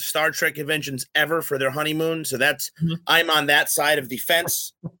first Star Trek conventions ever for their honeymoon. So that's I'm on that side of the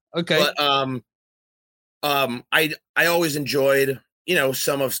fence. Okay. But I always enjoyed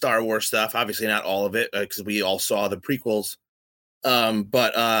some of Star Wars stuff. Obviously not all of it, because we all saw the prequels.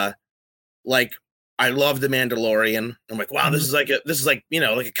 But like, I love The Mandalorian. I'm like, wow, this is like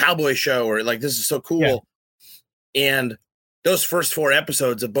a cowboy show, or like, this is so cool. Yeah. And those first 4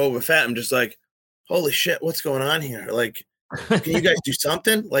 episodes of Boba Fett, I'm just like, holy shit, what's going on here? Like, can you guys do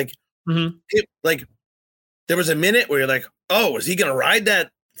something? Like, like, there was a minute where you're like, oh, is he gonna ride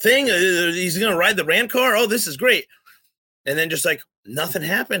that thing? He's gonna ride the Rancor? Oh, this is great. And then just like nothing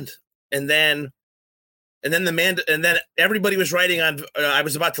happened. And then everybody was writing on. I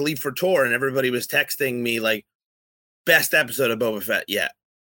was about to leave for tour, and everybody was texting me like, best episode of Boba Fett yet.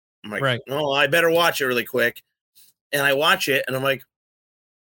 I'm like, oh, I better watch it really quick. And I watch it, and I'm like,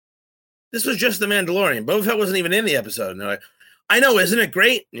 this was just The Mandalorian. Boba Fett wasn't even in the episode. And they're like, I know, isn't it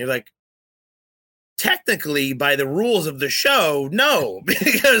great? And you're like, technically, by the rules of the show, no,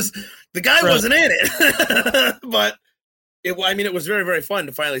 because the guy wasn't in it. But it was very, very fun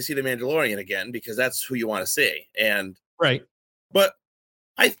to finally see the Mandalorian again, because that's who you want to see. And but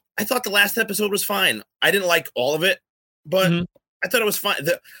I thought the last episode was fine. I didn't like all of it, but I thought it was fine.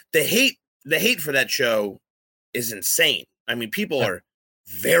 The hate for that show is insane. I mean, people are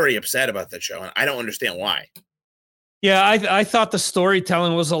very upset about that show, and I don't understand why. Yeah, I thought the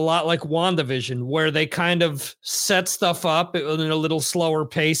storytelling was a lot like WandaVision, where they kind of set stuff up in a little slower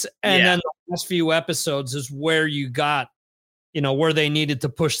pace, and then the last few episodes is where you got, where they needed to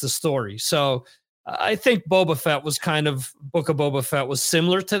push the story. So I think Book of Boba Fett was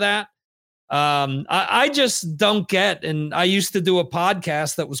similar to that. I just don't get, and I used to do a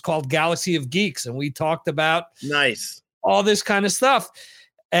podcast that was called Galaxy of Geeks, and we talked about all this kind of stuff.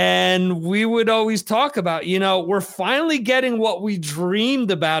 And we would always talk about, we're finally getting what we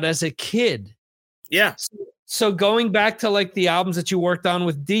dreamed about as a kid. Yeah. So going back to like the albums that you worked on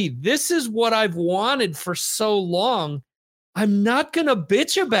with Dee, this is what I've wanted for so long. I'm not going to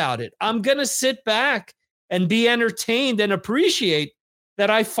bitch about it. I'm going to sit back and be entertained and appreciate that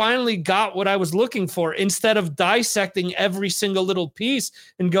I finally got what I was looking for, instead of dissecting every single little piece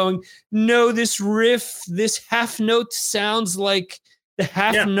and going, no, this riff, this half note sounds like the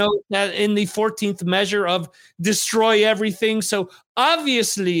half note that in the 14th measure of Destroy Everything. So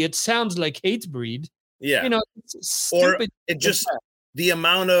obviously it sounds like Hatebreed. Yeah. It's stupid. Or it just, the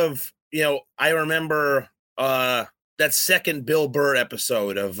amount of, I remember that second Bill Burr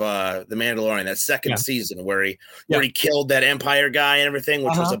episode of The Mandalorian, that second season where he killed that Empire guy and everything,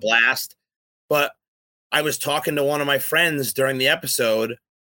 which was a blast. But I was talking to one of my friends during the episode,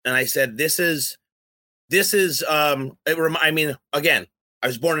 and I said, again, I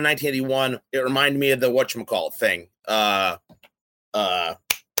was born in 1981. It reminded me of the whatchamacallit thing.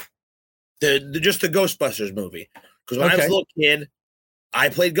 Just the Ghostbusters movie. Because when I was a little kid, I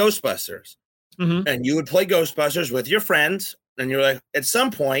played Ghostbusters. And you would play Ghostbusters with your friends, and you're like, at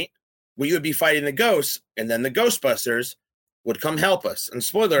some point, we would be fighting the ghosts, and then the Ghostbusters would come help us. And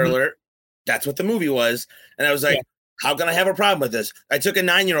spoiler alert, that's what the movie was. And I was like, how can I have a problem with this? I took a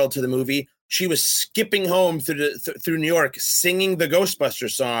 9-year-old to the movie. She was skipping home through New York, singing the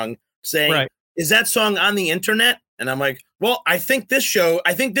Ghostbusters song, saying, is that song on the internet? And I'm like, well, I think this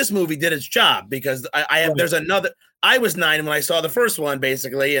movie did its job, because there's another. I was 9 when I saw the first one,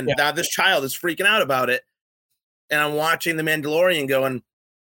 basically, and now this child is freaking out about it. And I'm watching The Mandalorian going,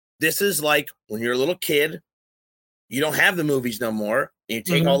 this is like when you're a little kid, you don't have the movies no more, and you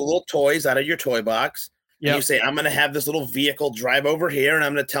take all the little toys out of your toy box, and you say, I'm going to have this little vehicle drive over here, and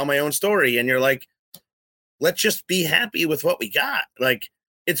I'm going to tell my own story. And you're like, let's just be happy with what we got. Like,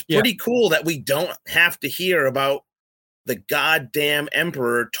 it's pretty cool that we don't have to hear about the goddamn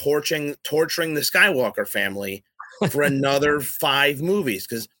Emperor torturing the Skywalker family for another 5 movies,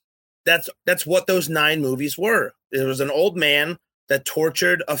 because that's what those 9 movies were. There was an old man that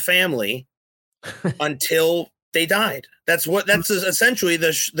tortured a family until they died. That's essentially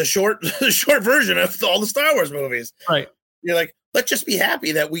the short version of all the Star Wars movies. Right. You're like, let's just be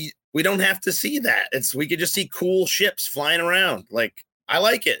happy that we don't have to see that. We could just see cool ships flying around. Like, I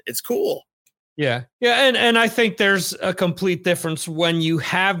like it. It's cool. Yeah. And I think there's a complete difference when you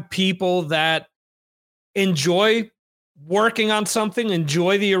have people that enjoy working on something,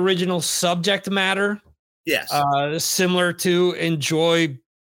 enjoy the original subject matter. Yes. Similar to enjoy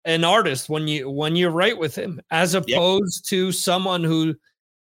an artist when you write with him, as opposed to someone who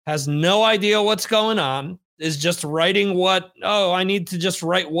has no idea what's going on, is just writing I need to just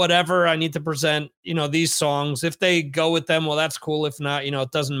write whatever. I need to present, these songs. If they go with them, well, that's cool. If not,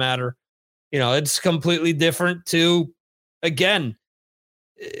 it doesn't matter. It's completely different to, again,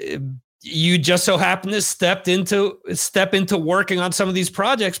 you just so happen to step into working on some of these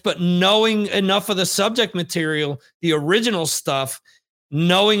projects, but knowing enough of the subject material, the original stuff,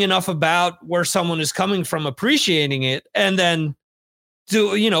 knowing enough about where someone is coming from, appreciating it, and then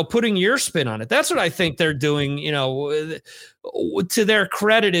putting your spin on it. That's what I think they're doing. To their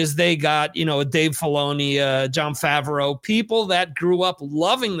credit is they got, Dave Filoni, Jon Favreau, people that grew up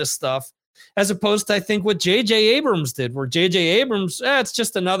loving the stuff, as opposed to, I think, what J.J. Abrams did, where J.J. Abrams, it's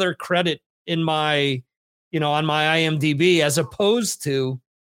just another credit in my, on my IMDb, as opposed to,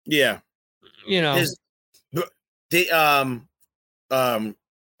 it's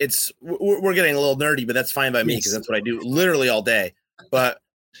we're getting a little nerdy, but that's fine by me, because that's what I do literally all day. But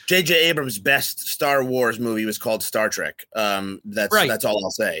J.J. Abrams' best Star Wars movie was called Star Trek. That's all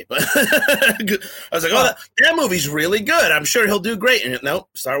I'll say. But I was like, that movie's really good. I'm sure he'll do great. And no,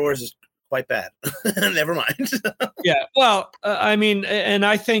 Star Wars is quite bad. Never mind. Yeah. Well, I mean, and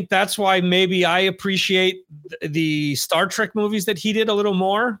I think that's why maybe I appreciate the Star Trek movies that he did a little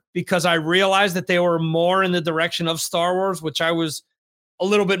more, because I realized that they were more in the direction of Star Wars, which I was a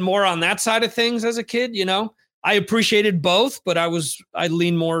little bit more on that side of things as a kid. You know, I appreciated both, but I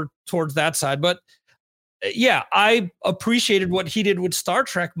lean more towards that side. But yeah, I appreciated what he did with Star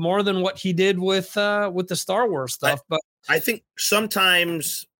Trek more than what he did with the Star Wars stuff. But I think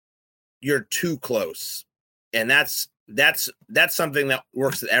sometimes you're too close, and that's something that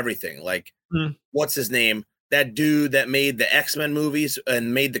works with everything. Like, what's his name? That dude that made the X-Men movies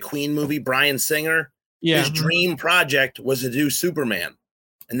and made the Queen movie, Bryan Singer. Yeah. His dream project was to do Superman,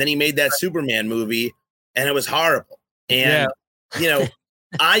 and then he made that Superman movie, and it was horrible. And you know,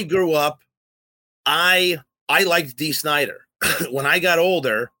 I grew up. I liked Dee Snider. When I got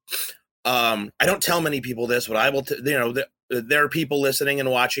older, I don't tell many people this, but I will. There are people listening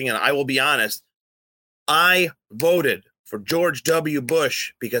and watching, and I will be honest. I voted for George W.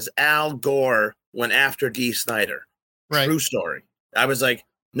 Bush because Al Gore went after Dee Snider. Right. True story. I was like,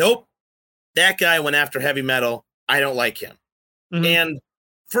 nope, that guy went after heavy metal. I don't like him. Mm-hmm. And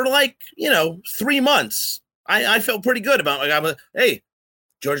for 3 months, I felt pretty good about it. Hey,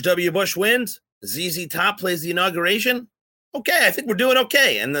 George W. Bush wins. ZZ Top plays the inauguration. Okay, I think we're doing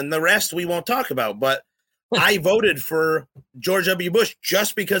okay. And then the rest we won't talk about. But I voted for George W. Bush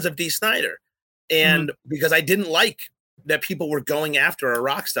just because of Dee Snider. And because I didn't like that people were going after a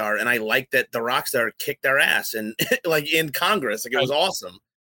rock star. And I liked that the rock star kicked their ass and in Congress. It was awesome.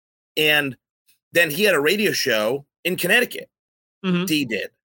 And then he had a radio show in Connecticut. Dee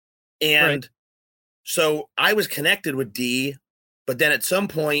did. And so I was connected with Dee. But then at some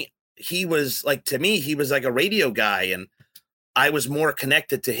point, he was to me, he was like a radio guy. And I was more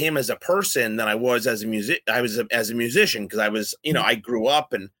connected to him as a person than I was as a musician, because I was, I grew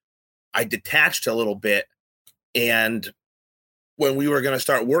up and I detached a little bit. And when we were going to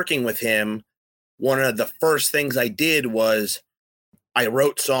start working with him, one of the first things I did was I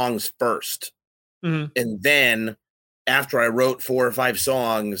wrote songs first. And then after I wrote 4 or 5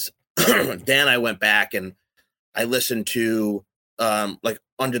 songs, then I went back and I listened to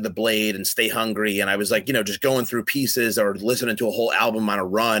Under the Blade and Stay Hungry. And I was just going through pieces or listening to a whole album on a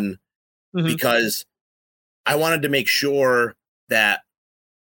run, because I wanted to make sure that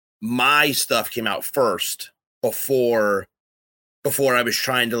my stuff came out first before I was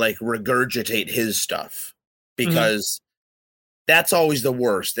trying to regurgitate his stuff, because that's always the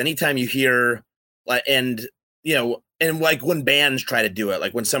worst. Anytime you hear and when bands try to do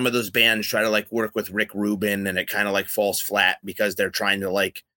it, when some of those bands try to work with Rick Rubin and it kind of falls flat because they're trying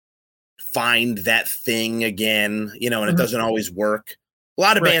to find that thing again, and it doesn't always work. A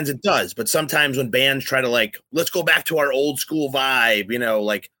lot of bands it does, but sometimes when bands try to let's go back to our old school vibe,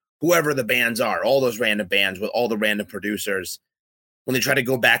 whoever the bands are, all those random bands with all the random producers, when they try to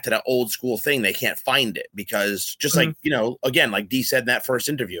go back to that old school thing, they can't find it because just again, like Dee said in that first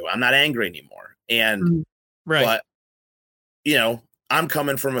interview, I'm not angry anymore. And but I'm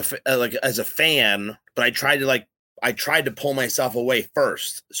coming from as a fan, but I tried to pull myself away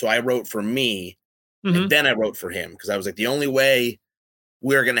first. So I wrote for me and then I wrote for him, because I was the only way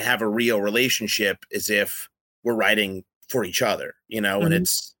we're going to have a real relationship is if we're writing for each other, and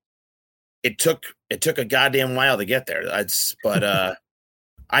it took a goddamn while to get there. But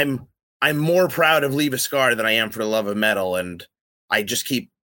I'm more proud of Leave a Scar than I am For the Love of Metal. And I just keep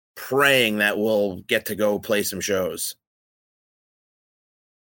praying that we'll get to go play some shows.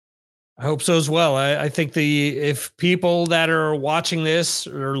 I hope so as well. I think if people that are watching this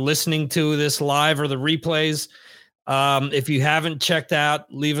or listening to this live or the replays, if you haven't checked out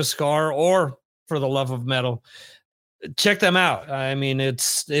Leave a Scar or For the Love of Metal, check them out. I mean,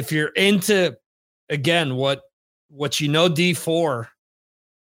 if you're into, again, what D4,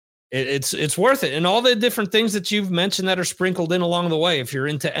 it's worth it. And all the different things that you've mentioned that are sprinkled in along the way, if you're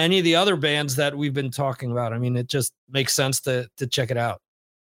into any of the other bands that we've been talking about, I mean, it just makes sense to check it out.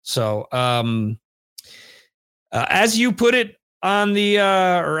 So, as you put it on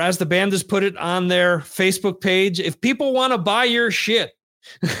or as the band has put it on their Facebook page, if people want to buy your shit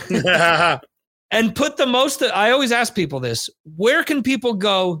and put the most, I always ask people this, where can people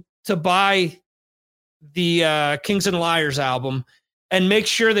go to buy the Kings and Liars album and make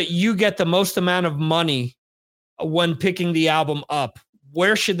sure that you get the most amount of money when picking the album up?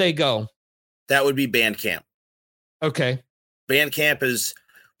 Where should they go? That would be Bandcamp. Okay. Bandcamp is,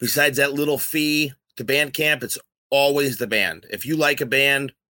 besides that little fee to Bandcamp, it's always the band. If you like a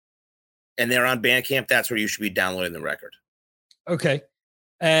band and they're on Bandcamp, that's where you should be downloading the record. Okay.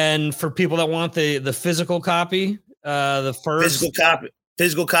 And for people that want the physical copy, the first physical copy,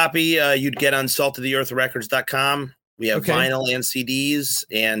 Physical copy you'd get on saltoftheearthrecords.com. We have vinyl and CDs,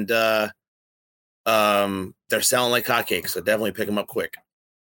 and they're selling like hotcakes, so definitely pick them up quick.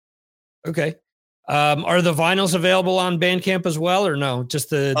 Okay. Are the vinyls available on Bandcamp as well, or no? Just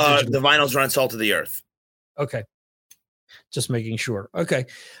the vinyls are on Salt of the Earth. Okay. Just making sure. Okay.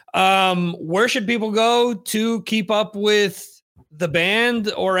 Where should people go to keep up with the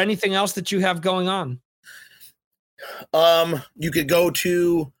band or anything else that you have going on? You could go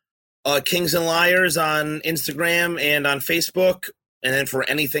to Kings and Liars on Instagram and on Facebook, and then for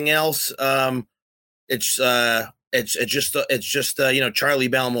anything else, it's just Charlie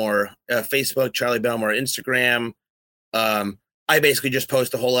Belmore, Facebook, Charlie Belmore, Instagram. I basically just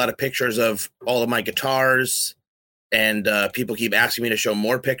post a whole lot of pictures of all of my guitars, and people keep asking me to show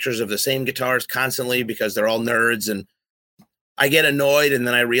more pictures of the same guitars constantly because they're all nerds, and I get annoyed, and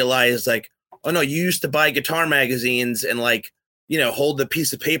then I realize like, oh no, you used to buy guitar magazines and like, hold the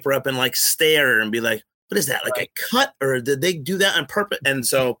piece of paper up and like stare and be like, what is that? Like a cut, or did they do that on purpose? And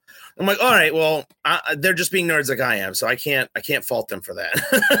so I'm like, all right, well, they're just being nerds like I am, so I can't fault them for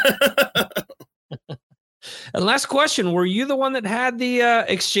that. And last question: were you the one that had the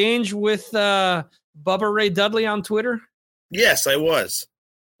exchange with Bubba Ray Dudley on Twitter? Yes, I was.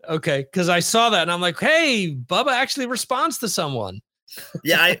 Okay, because I saw that and I'm like, hey, Bubba actually responds to someone.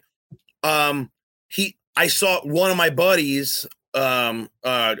 Yeah, I saw one of my buddies, a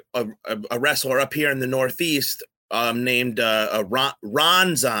wrestler up here in the Northeast, named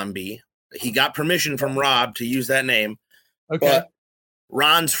Ron Zombie. He got permission from Rob to use that name. Okay. But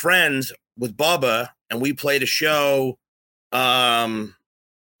Ron's friends with Bubba, and we played a show. I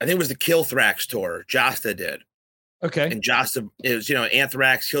think it was the Killthrax tour. Josta did. Okay. And Josta, it was,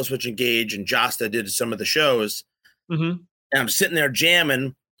 Anthrax, Killswitch Engage, and Josta did some of the shows. Mm-hmm. And I'm sitting there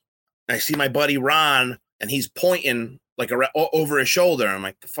jamming. I see my buddy Ron, and he's pointing like over his shoulder. I'm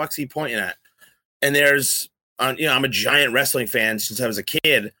like, the fuck's he pointing at? And there's, I'm a giant wrestling fan since I was a kid.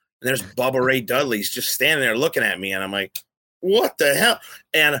 And there's Bubba Ray Dudley's just standing there looking at me. And I'm like, what the hell?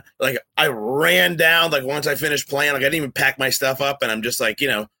 And like, I ran down, like once I finished playing, like I didn't even pack my stuff up. And I'm just like,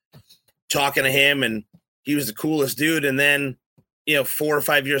 talking to him, and he was the coolest dude. And then, 4 or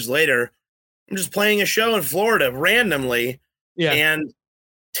 5 years later, I'm just playing a show in Florida randomly. Yeah. And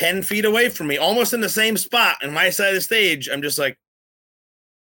 10 feet away from me, almost in the same spot on my side of the stage, I'm just like,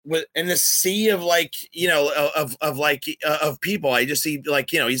 in this sea of like, of people, I just see like,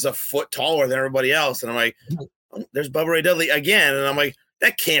 he's a foot taller than everybody else. And I'm like, oh, there's Bubba Ray Dudley again. And I'm like,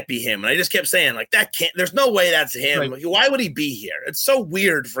 that can't be him. And I just kept saying like, there's no way that's him. Right. Like, why would he be here? It's so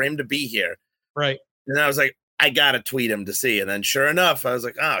weird for him to be here. Right. And I was like, I got to tweet him to see. And then sure enough, I was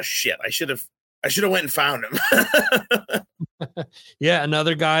like, oh shit, I should have went and found him. Yeah.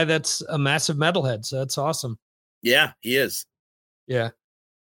 Another guy that's a massive metalhead. So that's awesome. Yeah, he is. Yeah.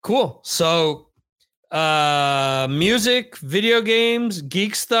 Cool. So, music, video games,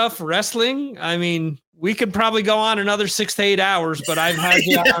 geek stuff, wrestling. I mean, we could probably go on another 6 to 8 hours, but I've had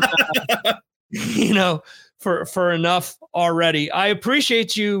you for enough already. I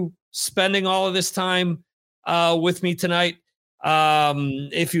appreciate you spending all of this time with me tonight.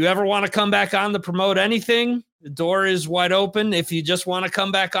 If you ever want to come back on to promote anything, the door is wide open. If you just want to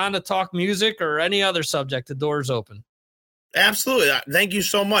come back on to talk music or any other subject, the door is open. Absolutely. Thank you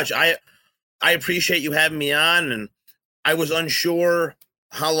so much. I appreciate you having me on, and I was unsure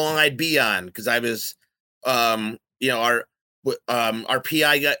how long I'd be on because I was, our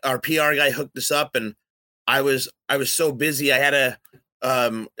PR guy hooked us up, and I was so busy. I had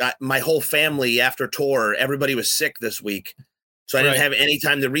my whole family after tour, everybody was sick this week. So I didn't have any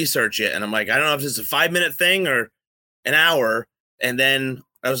time to research it. And I'm like, I don't know if this is a 5-minute thing or an hour. And then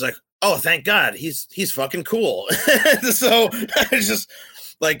I was like, oh, thank God, he's fucking cool. So I was just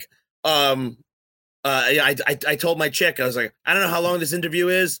like, I told my chick, I was like, I don't know how long this interview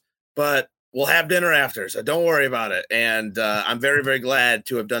is, but we'll have dinner after, so don't worry about it. And I'm very, very glad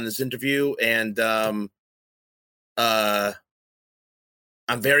to have done this interview. And I'm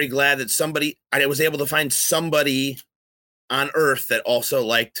very glad that I was able to find somebody on Earth that also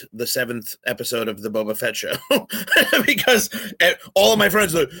liked the 7th episode of the Boba Fett show because all of my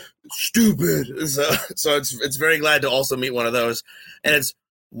friends are stupid. So it's very glad to also meet one of those. And it's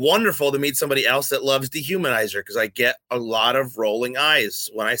wonderful to meet somebody else that loves Dehumanizer because I get a lot of rolling eyes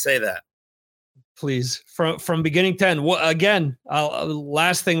when I say that. Please, from beginning to end. Well, again,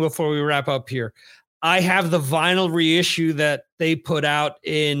 last thing before we wrap up here. I have the vinyl reissue that they put out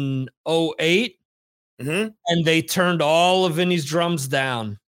in 2008. Mm-hmm. And they turned all of Vinny's drums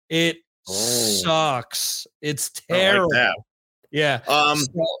down. It sucks. It's terrible. Like yeah.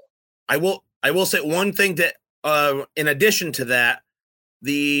 I will say one thing that in addition to that,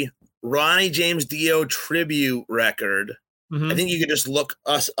 the Ronnie James Dio tribute record. I think you could just look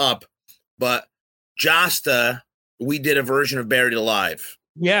us up, but Josta, we did a version of Buried Alive.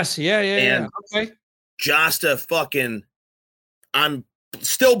 Yes. Yeah. Okay. Josta fucking, I'm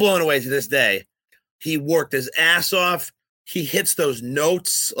still blown away to this day. He worked his ass off. He hits those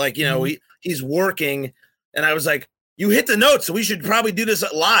notes. Like, you know, he's working. And I was like, you hit the notes, so we should probably do this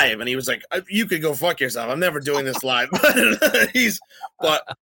live. And he was like, you could go fuck yourself. I'm never doing this live. But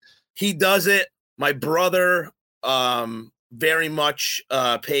he does it. My brother very much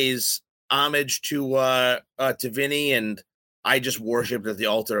pays homage to Vinny, and I just worshipped at the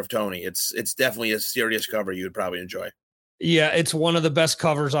altar of Tony. It's definitely a serious cover you would probably enjoy. Yeah, it's one of the best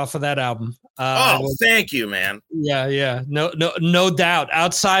covers off of that album. Thank you, man. Yeah. No doubt.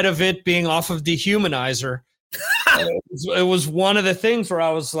 Outside of it being off of Dehumanizer, it was one of the things where I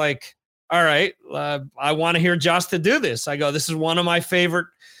was like, all right, I want to hear Josta do this. I go, this is one of my favorite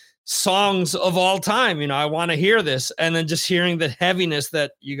songs of all time. You know, I want to hear this. And then just hearing the heaviness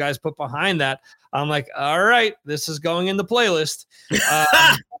that you guys put behind that, I'm like, all right, this is going in the playlist.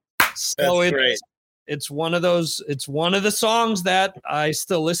 So it's one of those, it's one of the songs that I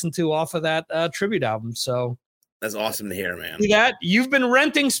still listen to off of that tribute album. So that's awesome to hear, man. See that? You've been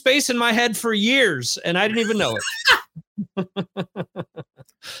renting space in my head for years and I didn't even know it.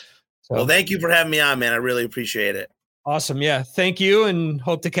 Well, thank you for having me on, man. I really appreciate it. Awesome. Yeah. Thank you. And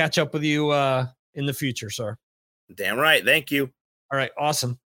hope to catch up with you in the future, sir. Damn right. Thank you. All right.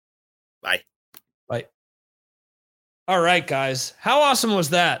 Awesome. Bye. All right, guys. How awesome was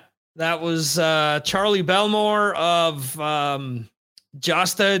that? That was Charlie Belmore of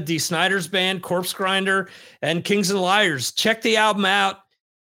Josta, Dee Snider's band, Corpse Grinder, and Kings and Liars. Check the album out.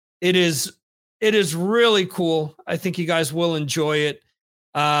 It is really cool. I think you guys will enjoy it.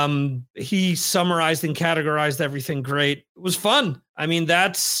 He summarized and categorized everything great. It was fun. I mean,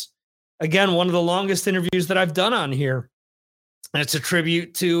 that's, again, one of the longest interviews that I've done on here. And it's a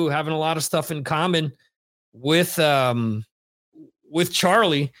tribute to having a lot of stuff in common with Charlie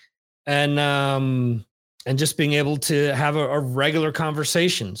and just being able to have a regular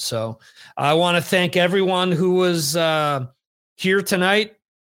conversation. So I want to thank everyone who was here tonight.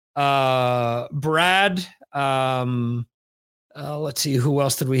 Brad, let's see, who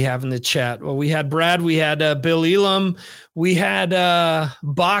else did we have in the chat? Well, we had Brad, we had Bill Elam, we had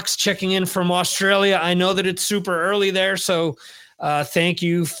Box checking in from Australia. I know that it's super early there, so thank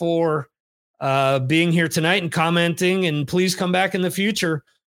you for being here tonight and commenting, and please come back in the future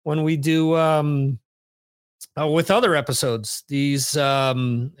when we do with other episodes. These,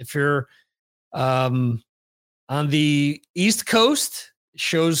 if you're on the East Coast,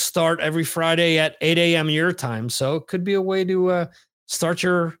 shows start every Friday at 8 a.m. your time. So it could be a way to start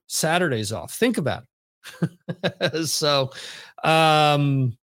your Saturdays off. Think about it. So,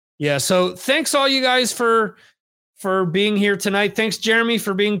 yeah. So thanks all you guys for being here tonight. Thanks, Jeremy,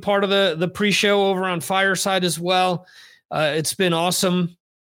 for being part of the pre-show over on Fireside as well. It's been awesome.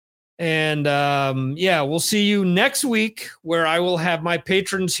 And yeah, we'll see you next week where I will have my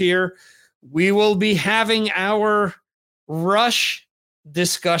patrons here. We will be having our Rush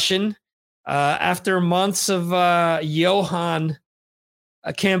discussion after months of Johan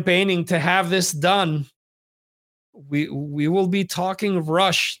campaigning to have this done. We will be talking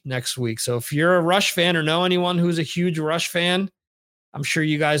Rush next week. So if you're a Rush fan or know anyone who's a huge Rush fan, I'm sure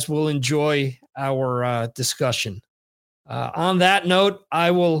you guys will enjoy our discussion. On that note, I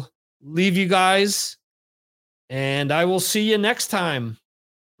will leave you guys and I will see you next time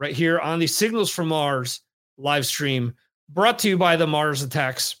right here on the Signals from Mars live stream, brought to you by the Mars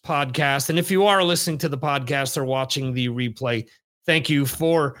Attacks podcast. And if you are listening to the podcast or watching the replay, thank you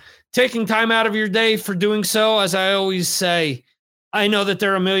for taking time out of your day for doing so. As I always say, I know that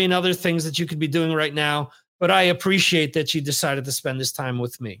there are a million other things that you could be doing right now, but I appreciate that you decided to spend this time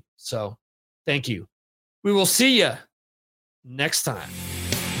with me. So thank you. We will see you next time.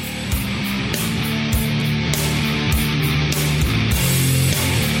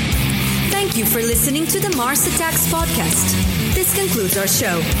 Thank you for listening to the Mars Attacks podcast. This concludes our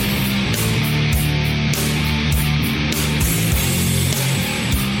show.